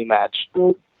WLC match,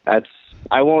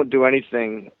 I won't do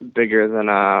anything bigger than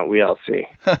WLC.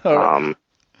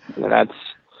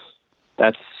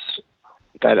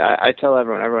 I tell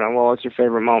everyone, well, what's your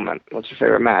favorite moment? What's your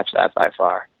favorite match? That by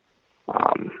far.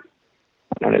 And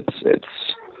it's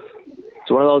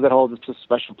one of those that holds a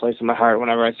special place in my heart.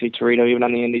 Whenever I see Torito, even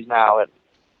on the Indies now, it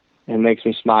makes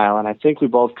me smile, and I think we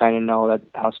both kind of know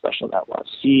how special that was.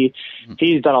 He's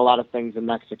done a lot of things in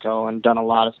Mexico and done a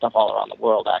lot of stuff all around the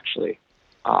world, actually.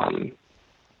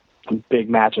 Big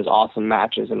matches, awesome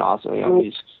matches, and awesome.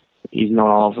 He's known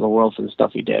all over the world for the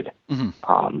stuff he did.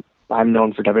 Mm-hmm. I'm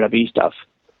known for WWE stuff.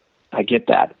 I get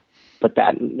that, but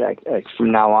that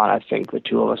from now on, I think the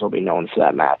two of us will be known for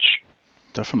that match.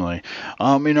 Definitely.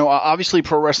 Obviously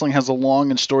pro wrestling has a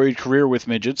long and storied career with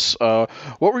midgets. What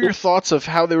were your thoughts of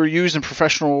how they were used in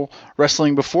professional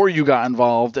wrestling before you got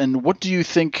involved, and what do you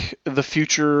think the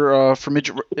future for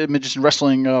midgets in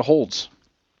wrestling holds?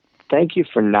 Thank you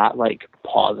for not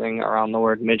pausing around the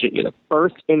word midget. You're the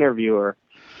first interviewer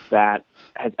that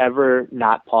has ever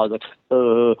not paused.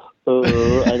 I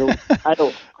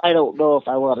don't know if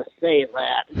I want to say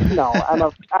that. No, I'm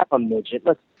a midget.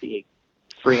 Let's be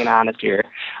freaking honest here.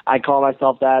 I call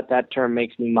myself that. That term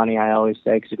makes me money, I always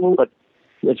say. 'Cause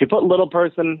if you put little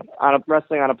person on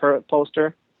wrestling on a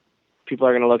poster, people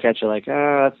are going to look at you like,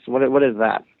 what is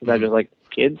that? Is that just like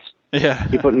kids? Yeah.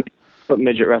 You put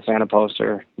midget wrestling on a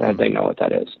poster, they know what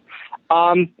that is.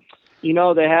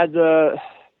 They had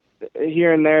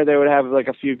here and there, they would have like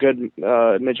a few good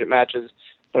midget matches,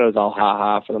 but it was all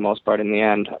ha-ha for the most part in the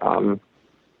end.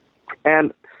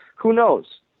 And who knows?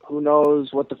 Who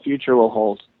knows what the future will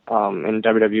hold in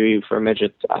WWE for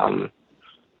midgets? I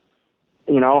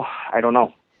don't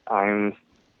know. A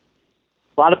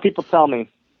lot of people tell me,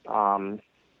 Tulfy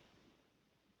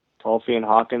and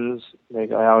Hawkins, I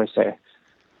always say,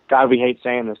 God, we hate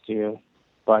saying this to you,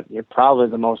 but you're probably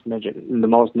the most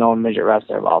known midget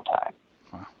wrestler of all time.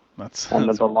 Wow, that's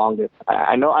the longest.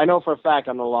 I know for a fact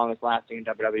I'm the longest lasting in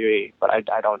WWE, but I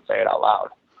don't say it out loud.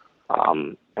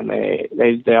 And they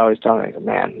always tell me,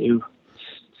 man,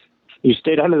 you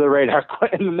stayed under the radar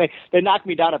quite, and then they knocked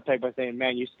me down a peg by saying,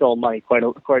 man, you stole money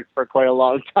for quite a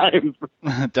long time.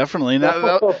 Definitely.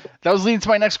 That was leading to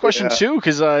my next question too,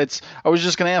 because I was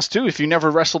just going to ask too, if you never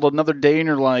wrestled another day in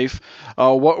your life,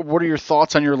 what are your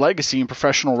thoughts on your legacy in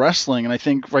professional wrestling? And I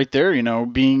think right there,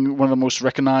 being one of the most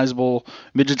recognizable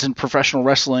midgets in professional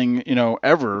wrestling,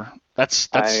 ever, that's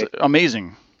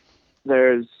amazing.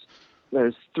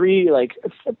 There's three,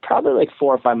 probably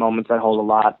 4 or 5 moments that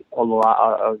hold a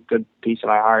good piece of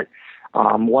my heart.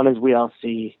 One is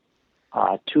WLC.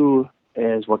 2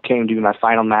 is what came to be my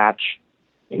final match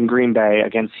in Green Bay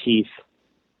against Heath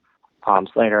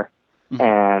Slater. Mm-hmm.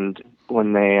 And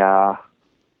when they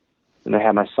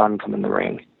had my son come in the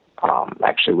ring,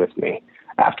 actually with me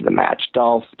after the match,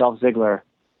 Dolph Ziggler,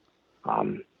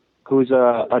 who's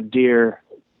a dear,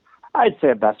 I'd say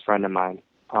a best friend of mine.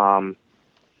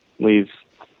 We've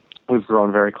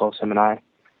grown very close, him and I,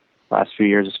 last few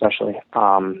years especially.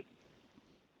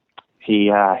 He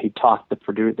talked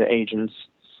the agents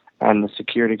and the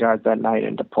security guards that night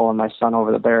into pulling my son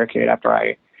over the barricade after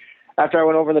I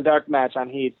went over the dark match on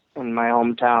Heath in my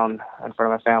hometown in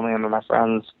front of my family and my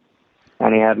friends.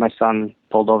 And he had my son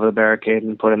pulled over the barricade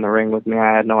and put in the ring with me.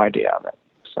 I had no idea of it.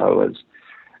 So it's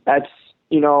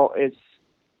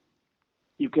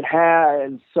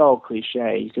so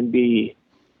cliche. You can be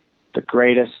the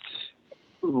greatest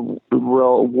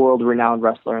world-renowned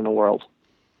wrestler in the world.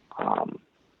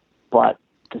 But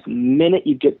the minute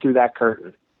you get through that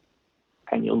curtain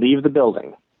and you leave the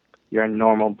building, you're a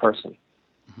normal person.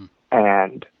 Mm-hmm.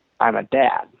 And I'm a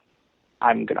dad.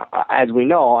 As we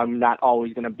know, I'm not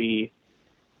always going to be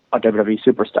a WWE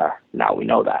superstar. Now we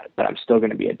know that, but I'm still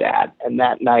going to be a dad. And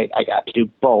that night I got to do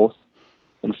both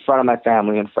in front of my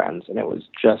family and friends. And it was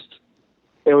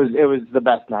the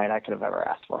best night I could have ever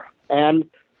asked for. And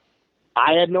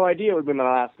I had no idea it would be my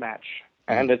last match.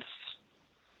 And it's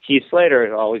Heath Slater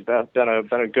has always been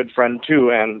a good friend too,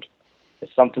 and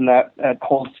it's something that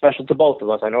holds special to both of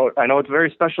us. I know it's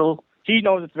very special. He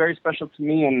knows it's very special to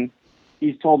me, and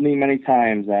he's told me many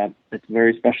times that it's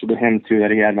very special to him too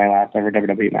that he had my last ever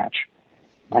WWE match.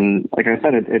 And like I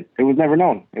said, it was never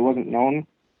known. It wasn't known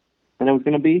that it was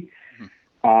going to be,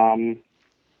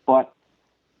 but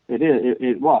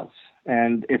it was.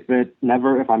 And if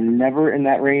I'm never in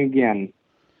that ring again,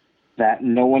 that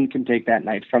no one can take that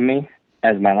night from me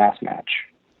as my last match.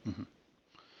 Mm-hmm.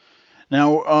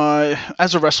 Now,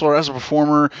 as a wrestler, as a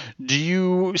performer, do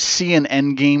you see an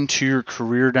end game to your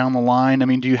career down the line? I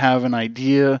mean, do you have an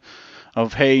idea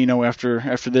of, hey, after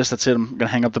this, that's it, I'm going to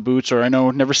hang up the boots? Or I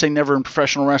know never say never in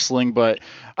professional wrestling, but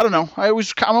I don't know.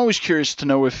 I'm always curious to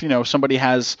know if, somebody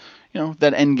has,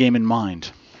 that end game in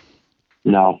mind.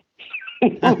 No.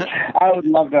 I would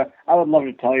love to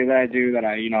tell you that I do, that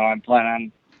I'm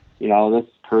planning on, this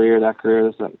career, that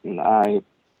career,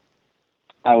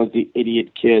 I was the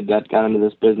idiot kid that got into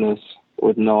this business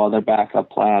with no other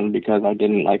backup plan because I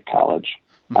didn't like college.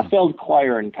 Mm-hmm. I failed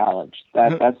choir in college.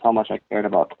 That's how much I cared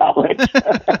about college.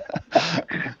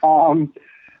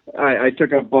 I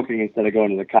took up booking instead of going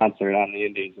to the concert on the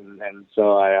Indies, and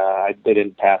so they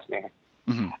didn't pass me.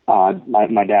 Mm-hmm.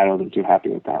 My dad wasn't too happy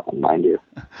with that one, mind you.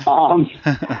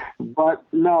 But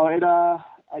no,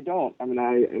 I don't. I mean,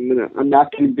 I'm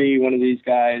not going to be one of these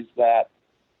guys that,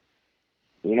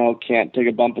 can't take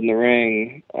a bump in the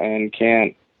ring and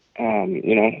can't,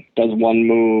 does one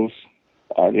move,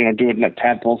 do a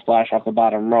tadpole splash off the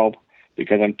bottom rope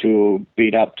because I'm too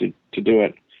beat up to do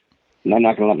it. And I'm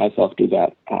not going to let myself do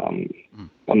that. I'm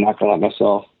not going to let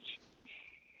myself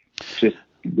just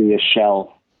be a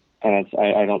shell. And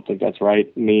I don't think that's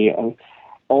right. Me,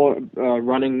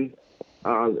 running,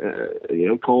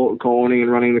 co-owning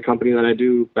and running the company that I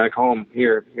do back home,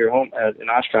 here home in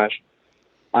Oshkosh,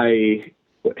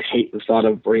 hate the thought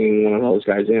of bringing one of those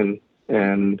guys in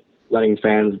and letting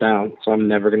fans down. So I'm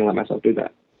never going to let myself do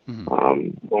that.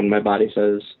 When my body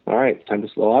says, all right, it's time to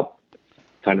slow up,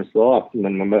 time to slow up. And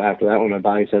then after that, when my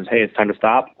body says, hey, it's time to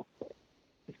stop,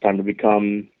 it's time to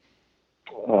become,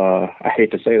 I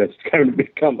hate to say this, it's time to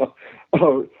become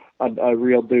a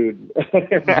real dude.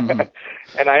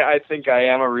 And I think I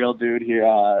am a real dude here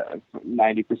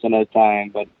 90% of the time,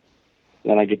 but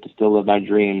then I get to still live my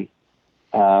dream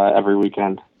every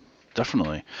weekend.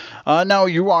 Definitely. Now,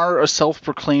 you are a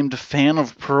self-proclaimed fan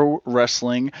of pro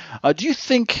wrestling. Do you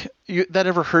think that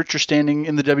ever hurt your standing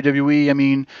in the WWE? I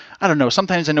mean, I don't know.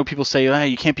 Sometimes I know people say,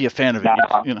 you can't be a fan of it.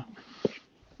 You know.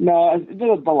 No,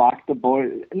 the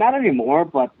boys, not anymore,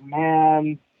 but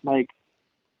man, like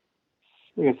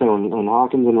I said, when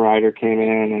Hawkins and Ryder came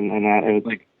in and that, it was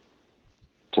like,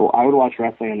 so I would watch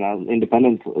wrestling and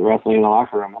independent wrestling in the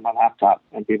locker room on my laptop,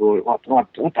 and people would, what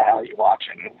the hell are you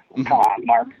watching? Come on,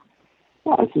 Mark.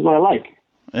 Well, this is what I like.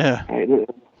 Yeah. Right?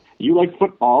 You like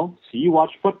football, so you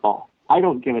watch football. I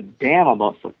don't give a damn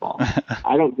about football.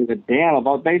 I don't give a damn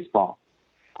about baseball.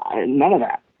 None of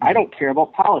that. I don't care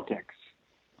about politics.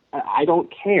 I don't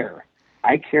care.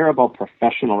 I care about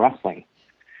professional wrestling,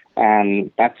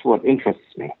 and that's what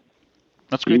interests me.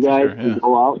 That's great. You guys can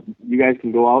go out. You guys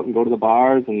can go out and go to the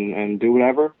bars and do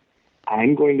whatever.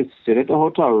 I'm going to sit at the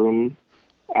hotel room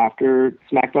after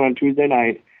SmackDown on Tuesday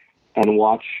night and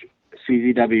watch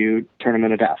CZW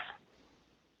Tournament of Death.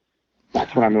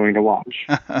 That's what I'm going to watch.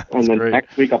 And then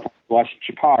next week I'll watch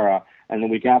Chikara, and the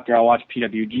week after I'll watch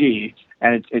PWG,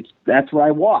 and that's what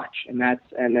I watch, and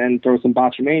then throw some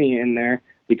Botchamania in there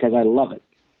because I love it,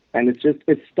 and it's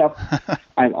stuff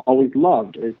I've always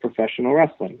loved is professional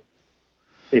wrestling.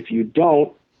 I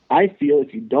feel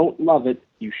if you don't love it,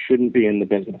 you shouldn't be in the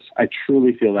business. I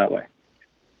truly feel that way.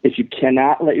 If you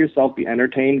cannot let yourself be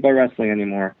entertained by wrestling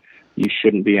anymore, you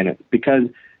shouldn't be in it because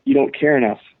you don't care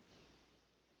enough.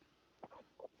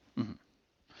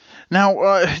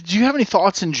 Now, do you have any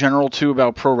thoughts in general, too,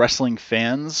 about pro wrestling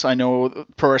fans? I know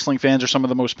pro wrestling fans are some of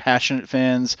the most passionate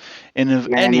fans in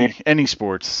any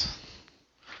sports.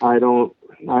 I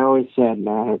always said,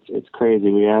 man, it's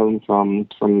crazy. We have them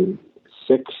from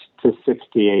 6 to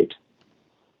 68.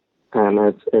 And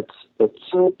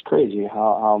it's crazy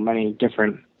how many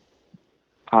different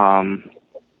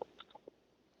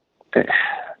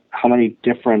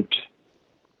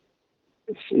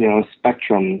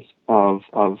spectrums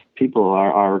of people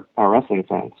are wrestling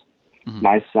fans. Mm-hmm.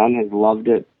 My son has loved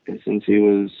it since he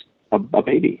was a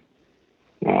baby.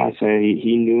 I say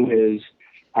he knew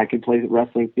I could play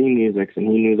wrestling theme music, and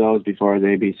he knew those before his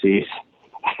ABCs.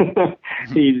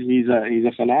 He's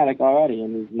a fanatic already,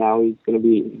 and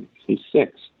he's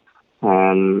 6.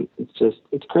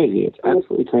 It's crazy. It's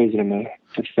absolutely crazy to me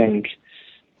to think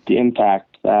the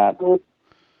impact that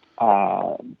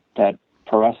pro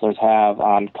wrestlers have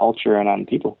on culture and on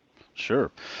people.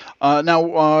 Sure.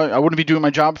 Now, I wouldn't be doing my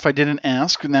job if I didn't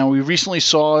ask. Now, we recently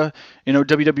saw,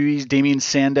 WWE's Damian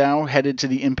Sandow headed to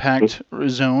the Impact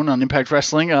Zone on Impact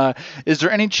Wrestling. Is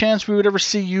there any chance we would ever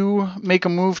see you make a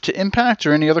move to Impact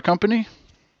or any other company?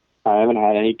 I haven't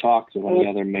had any talks with any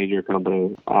other major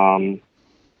company.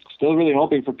 Still really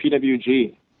hoping for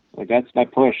PWG. Like, that's my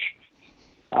push.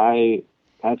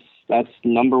 That's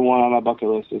number one on my bucket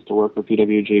list is to work for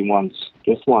PWG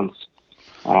just once.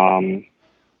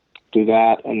 Do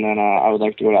that, and then I would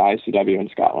like to go to ICW in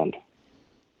Scotland.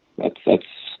 Those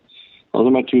are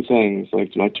my 2 things,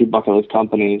 like my 2 bucket list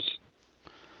companies,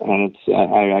 and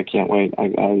I can't wait.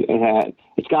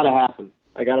 It's got to happen.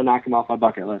 I got to knock them off my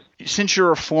bucket list. Since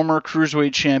you're a former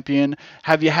cruiserweight champion,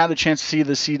 have you had a chance to see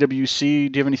the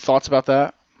CWC? Do you have any thoughts about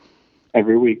that?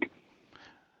 Every week.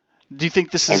 Do you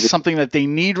think this is something that they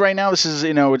need right now? This is,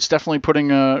 it's definitely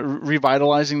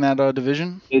revitalizing that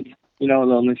division. The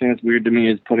only thing that's weird to me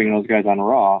is putting those guys on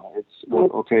Raw.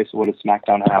 Okay, so what does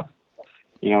SmackDown have?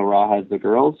 Raw has the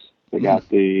girls. They got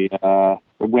the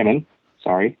women.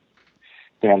 Sorry.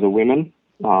 They have the women.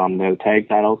 They have the tag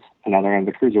titles. And now they're in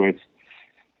the cruiserweights.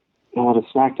 What does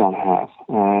SmackDown have?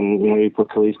 And, you put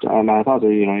Kalisto. I thought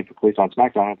that, you put Kalisto on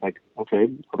SmackDown. It's like, okay,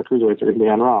 all the cruiserweights are going to be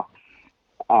on Raw.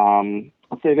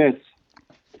 I'll say this.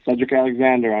 Cedric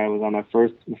Alexander, I was on my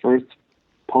first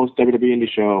post WWE Indie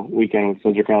Show weekend with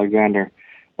Cedric Alexander,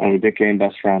 and we became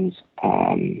best friends.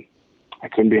 I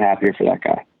couldn't be happier for that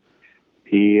guy.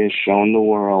 He has shown the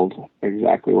world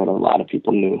exactly what a lot of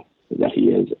people knew that he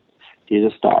is. He's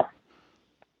a star.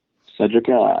 Cedric,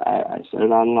 I said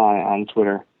it online on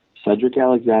Twitter. Cedric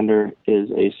Alexander is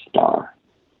a star.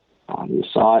 You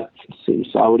saw it. You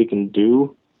saw what he can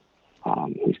do.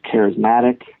 He's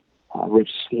charismatic. Rich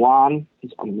Swann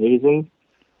is amazing.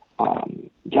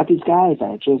 You got these guys that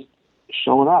are just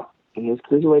showing up in this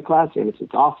Cruiserweight Classic.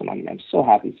 It's awesome. I'm so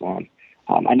happy for him.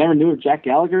 I never knew of Jack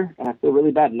Gallagher, and I feel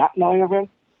really bad not knowing of him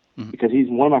because he's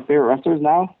one of my favorite wrestlers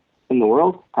now in the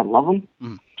world. I love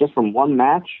him just from one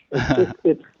match.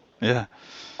 Yeah.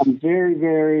 I'm very,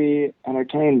 very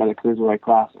entertained by the Cruiserweight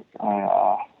Classic.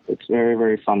 It's very,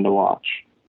 very fun to watch.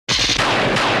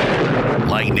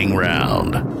 Lightning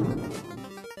round.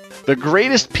 The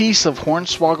greatest piece of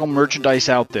Hornswoggle merchandise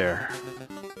out there.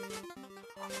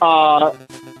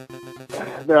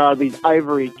 There are these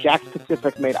Jack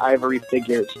Pacific made ivory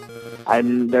figures.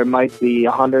 There might be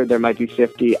 100, there might be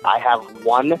 50. I have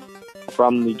one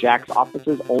from the Jack's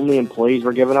offices. Only employees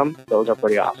were given them. Those are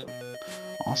pretty awesome.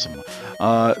 Awesome.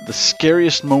 The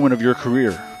scariest moment of your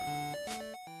career.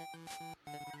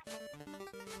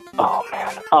 Oh,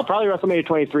 man. Probably WrestleMania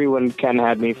 23 when Ken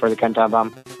had me for the Kenton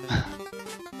Bomb.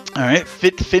 All right.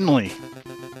 Fit Finley.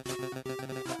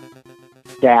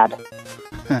 Dad.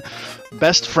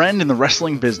 Best friend in the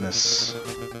wrestling business.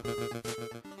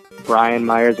 Brian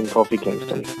Myers and Kofi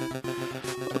Kingston.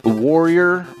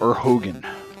 Warrior or Hogan?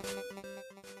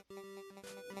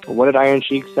 What did Iron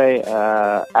Sheik say?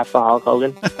 F the Hulk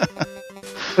Hogan?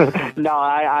 No,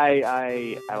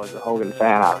 I was a Hogan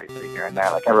fan, obviously, here and there,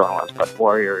 like everyone was. But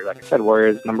Warrior, like I said, Warrior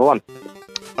is number one.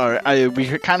 All right, we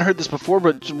kind of heard this before,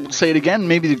 but we'll say it again.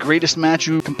 Maybe the greatest match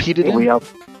you competed in?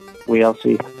 We'll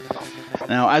see.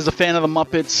 Now, as a fan of the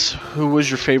Muppets, who was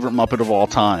your favorite Muppet of all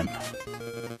time?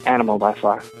 Animal, by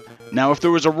far. Now, if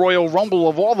there was a Royal Rumble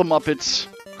of all the Muppets,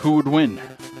 who would win?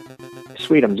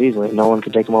 Sweetums, easily. No one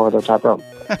could take them over the top rope.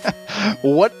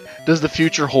 What does the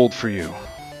future hold for you?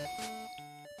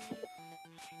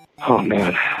 Oh,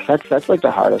 man. That's like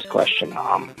the hardest question.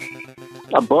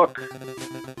 A book.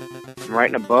 I'm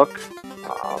writing a book.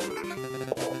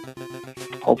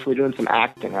 Hopefully doing some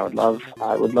acting. I would love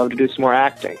to do some more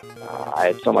acting. I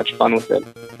had so much fun with it.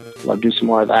 Love to do some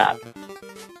more of that.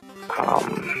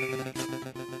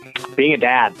 Being a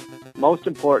dad. Most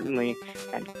importantly,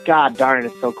 and god darn it,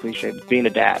 it's so cliche, being a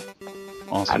dad.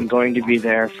 Awesome. I'm going to be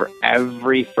there for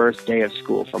every first day of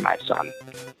school for my son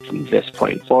from this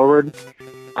point forward.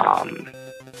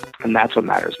 And that's what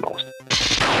matters most.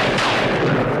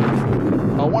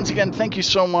 Once again, thank you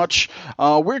so much.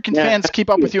 Where can fans keep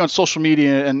up with you on social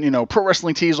media and, Pro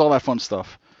Wrestling Tees, all that fun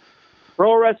stuff?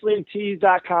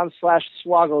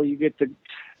 ProWrestlingTees.com/swoggle. You get the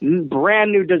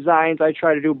brand new designs. I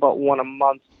try to do about one a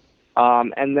month.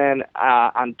 And then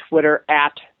on Twitter,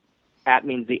 at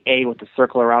means the A with the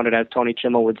circle around it, as Tony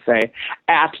Chimmel would say,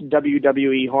 at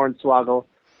WWE Hornswoggle,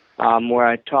 where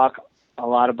I talk a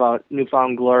lot about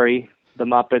Newfound Glory, the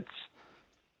Muppets,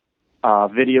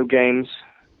 video games,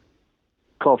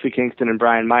 Kofi Kingston and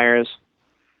Brian Myers.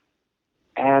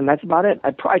 And that's about it.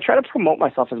 I try to promote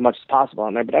myself as much as possible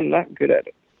on there, but I'm not good at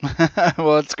it.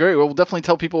 Well, that's great. Well, we'll definitely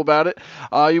tell people about it.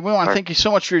 We want to thank you so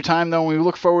much for your time, though, and we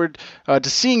look forward to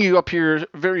seeing you up here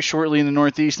very shortly in the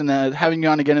Northeast and having you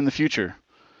on again in the future.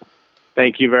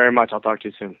 Thank you very much. I'll talk to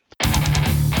you soon.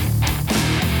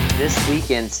 This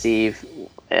weekend, Steve,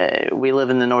 we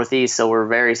live in the Northeast, so we're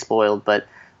very spoiled, but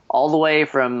all the way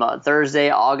from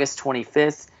Thursday, August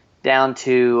 25th, down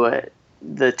to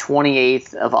the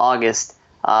 28th of August,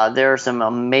 there are some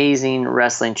amazing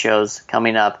wrestling shows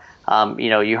coming up.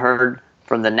 You heard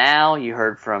from the Now, you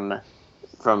heard from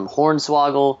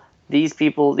Hornswoggle. These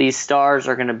people, these stars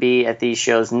are going to be at these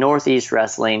shows. Northeast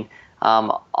Wrestling,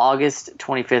 August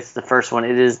 25th, the first one.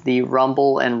 It is the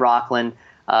Rumble in Rockland.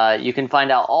 You can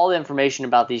find out all the information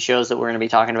about these shows that we're going to be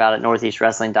talking about at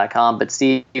northeastwrestling.com. But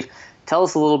Steve, tell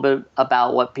us a little bit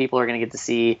about what people are going to get to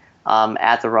see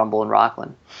at the Rumble in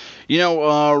Rockland.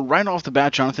 Right off the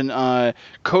bat, Jonathan,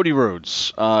 Cody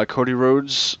Rhodes. Cody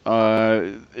Rhodes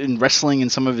in wrestling in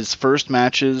some of his first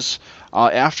matches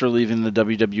after leaving the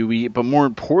WWE. But more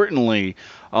importantly,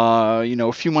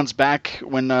 a few months back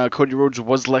when Cody Rhodes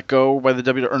was let go by the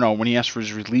WWE, when he asked for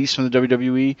his release from the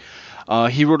WWE,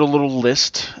 he wrote a little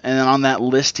list, and on that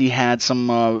list he had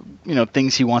some,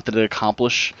 things he wanted to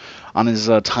accomplish on his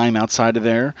time outside of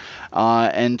there.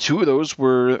 And two of those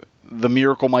were the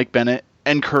Miracle Mike Bennett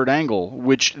and Kurt Angle,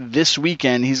 which this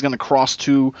weekend he's going to cross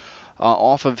two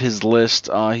off of his list.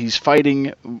 He's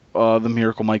fighting the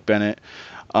Miracle Mike Bennett,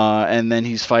 and then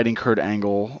he's fighting Kurt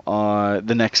Angle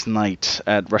the next night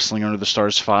at Wrestling Under the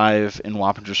Stars 5 in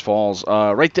Wappingers Falls.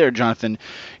 Right there, Jonathan,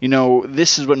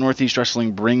 this is what Northeast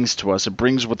Wrestling brings to us. It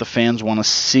brings what the fans want to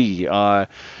see.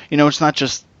 It's not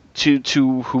just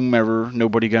to whomever,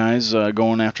 nobody guys,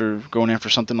 going after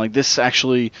something like this.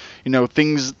 Actually,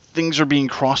 things are being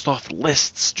crossed off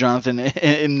lists, Jonathan,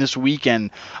 in this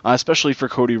weekend, especially for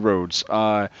Cody Rhodes.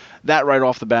 That right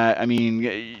off the bat, I mean,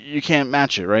 you can't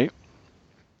match it, right?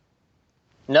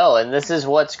 No, and this is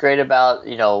what's great about,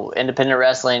 independent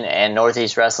wrestling and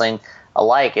Northeast wrestling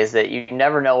alike, is that you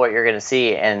never know what you're going to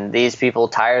see, and these people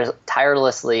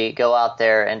tirelessly go out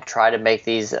there and try to make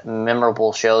these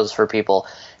memorable shows for people.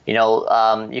 You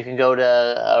can go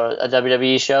to a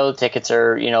WWE show, tickets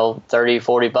are, $30,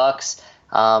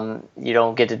 $40. You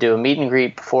don't get to do a meet and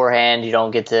greet beforehand. You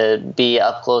don't get to be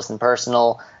up close and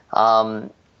personal.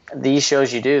 These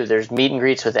shows you do. There's meet and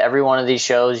greets with every one of these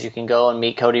shows. You can go and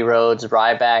meet Cody Rhodes,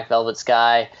 Ryback, Velvet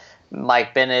Sky,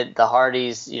 Mike Bennett, the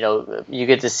Hardys. You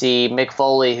get to see Mick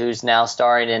Foley, who's now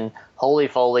starring in Holy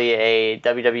Foley, a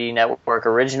WWE Network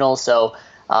original. So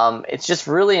it's just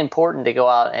really important to go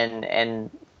out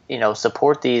and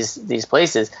support these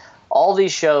places. All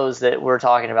these shows that we're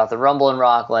talking about, the Rumble in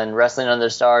Rockland, Wrestling Under the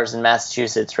Stars in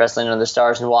Massachusetts, Wrestling Under the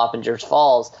Stars in Wappingers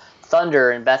Falls,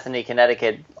 Thunder in Bethany,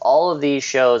 Connecticut, all of these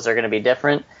shows are going to be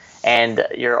different, and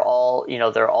they're all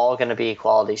going to be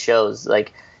quality shows.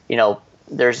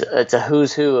 It's a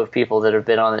who's who of people that have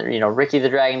been on, Ricky the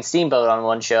Dragon Steamboat on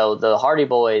one show, the Hardy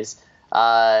Boys,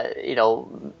 Mandy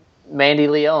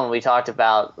Leone we talked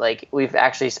about. We've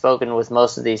actually spoken with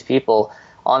most of these people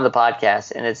on the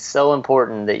podcast, and it's so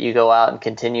important that you go out and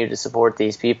continue to support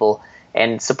these people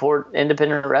and support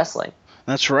independent wrestling.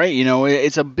 That's right.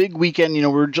 It's a big weekend.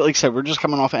 We're like I said, we're just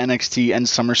coming off of NXT and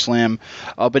SummerSlam,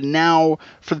 but now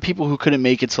for the people who couldn't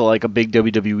make it to a big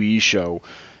WWE show,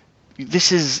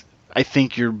 this is, I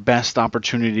think, your best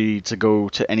opportunity to go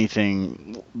to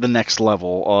anything the next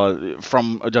level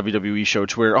from a WWE show,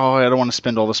 to where, I don't want to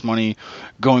spend all this money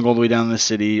going all the way down to the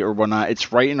city or whatnot.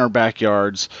 It's right in our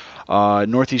backyards.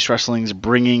 Northeast Wrestling's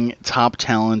bringing top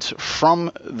talent from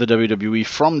the WWE,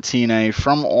 from TNA,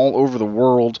 from all over the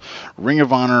world, Ring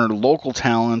of Honor, local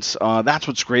talent. That's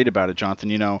what's great about it,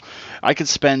 Jonathan. I could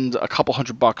spend a couple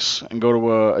 $100 and go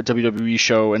to a WWE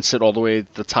show and sit all the way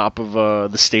at the top of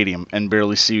the stadium and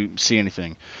barely see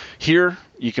anything. Here,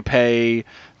 you could pay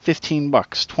 $15,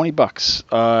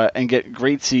 $20, and get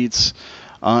great seats.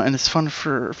 And it's fun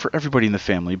for everybody in the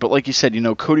family. But like you said,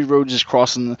 Cody Rhodes is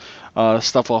crossing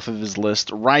stuff off of his list.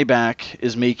 Ryback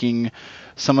is making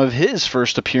some of his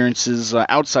first appearances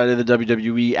outside of the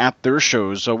WWE at their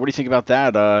shows. So what do you think about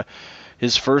that?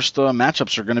 His first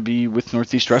matchups are going to be with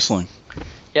Northeast Wrestling.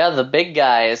 Yeah, the big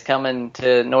guy is coming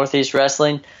to Northeast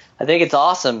Wrestling. I think it's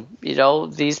awesome.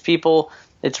 These people,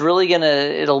 it's really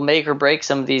it'll make or break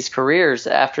some of these careers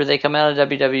after they come out of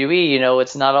WWE.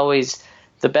 It's not always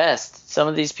the best. Some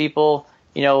of these people,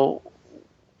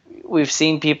 we've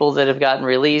seen people that have gotten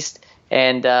released,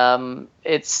 and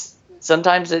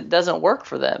sometimes it doesn't work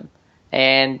for them.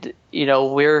 And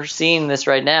we're seeing this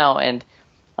right now. And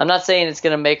I'm not saying it's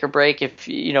going to make or break if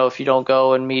you don't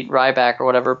go and meet Ryback or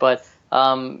whatever, but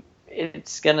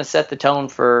it's going to set the tone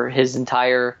for his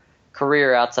entire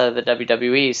career outside of the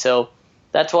WWE. So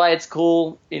that's why it's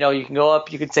cool. You can go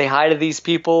up, you can say hi to these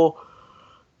people.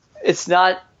 It's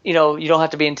not, you don't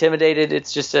have to be intimidated.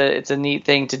 It's just it's a neat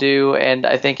thing to do, and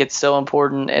I think it's so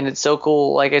important, and it's so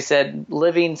cool. Like I said,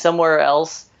 living somewhere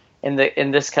else in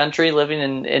this country, living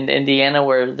in Indiana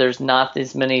where there's not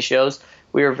as many shows,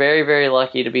 we are very, very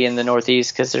lucky to be in the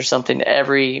Northeast because there's something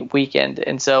every weekend.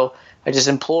 And so I just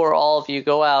implore all of you,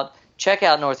 go out, check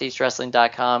out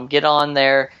northeastwrestling.com, get on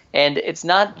there, and it's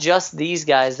not just these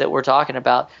guys that we're talking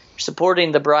about. You're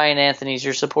supporting the Brian Anthonys,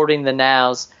 you're supporting the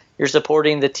Nows, you're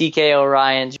supporting the TK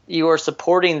Orions. You are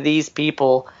supporting these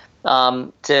people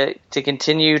to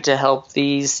continue to help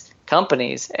these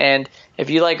companies. And if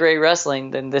you like great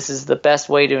wrestling, then this is the best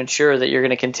way to ensure that you're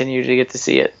going to continue to get to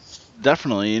see it.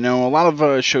 Definitely. A lot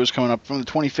of shows coming up from the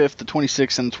 25th, the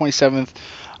 26th, and the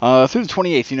 27th through the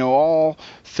 28th, all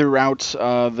throughout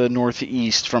the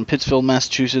Northeast, from Pittsfield,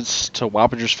 Massachusetts to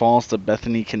Wappingers Falls to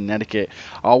Bethany, Connecticut.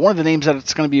 One of the names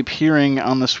that's going to be appearing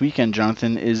on this weekend,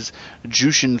 Jonathan, is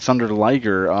Jushin Thunder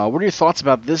Liger. What are your thoughts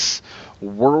about this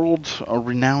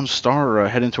world-renowned star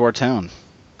heading to our town?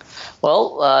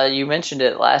 Well, you mentioned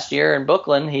it last year in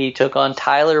Brooklyn. He took on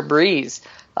Tyler Breeze.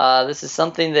 This is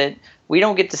something that we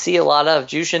don't get to see a lot of.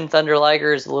 Jushin Thunder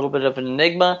Liger is a little bit of an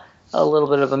enigma, a little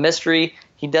bit of a mystery.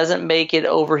 He doesn't make it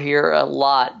over here a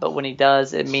lot, but when he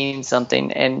does, it means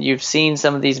something. And you've seen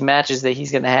some of these matches that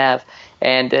he's going to have,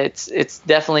 and it's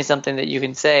definitely something that you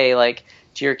can say, like,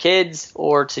 to your kids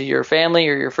or to your family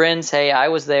or your friends, hey, I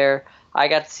was there. I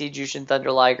got to see Jushin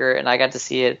Thunder Liger, and I got to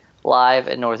see it live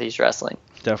at Northeast Wrestling.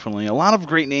 Definitely. A lot of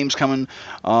great names coming.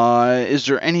 Is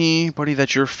there anybody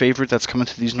that's your favorite that's coming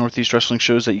to these Northeast Wrestling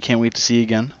shows that you can't wait to see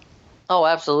again? Oh,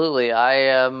 absolutely.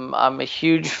 I'm a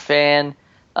huge fan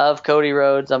of Cody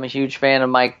Rhodes. I'm a huge fan of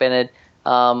Mike Bennett.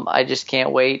 I just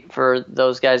can't wait for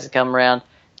those guys to come around.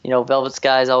 Velvet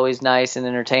Sky is always nice and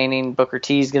entertaining. Booker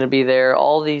T is going to be there.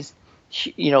 All these,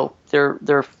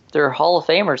 they're Hall of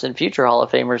Famers and future Hall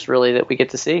of Famers, really, that we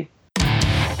get to see.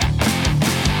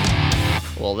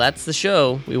 Well, that's the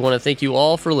show. We want to thank you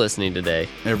all for listening today.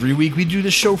 Every week we do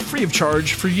the show free of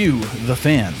charge for you, the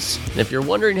fans. And if you're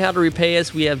wondering how to repay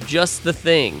us, we have just the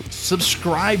thing.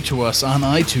 Subscribe to us on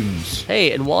iTunes.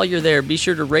 Hey, and while you're there, be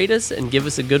sure to rate us and give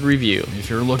us a good review. If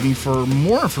you're looking for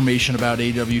more information about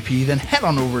AWP, then head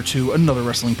on over to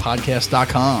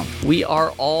anotherwrestlingpodcast.com. We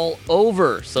are all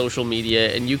over social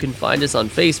media, and you can find us on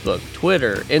Facebook,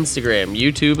 Twitter, Instagram,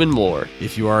 YouTube, and more.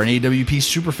 If you are an AWP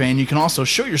superfan, you can also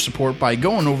show your support by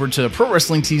going over to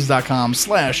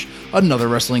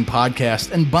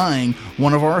ProWrestlingTees.com/anotherwrestlingpodcast and buying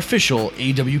one of our official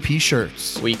AWP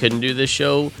shirts. We couldn't do this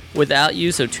show without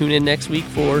you, so tune in next week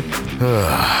for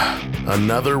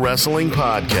Another Wrestling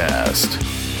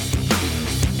Podcast.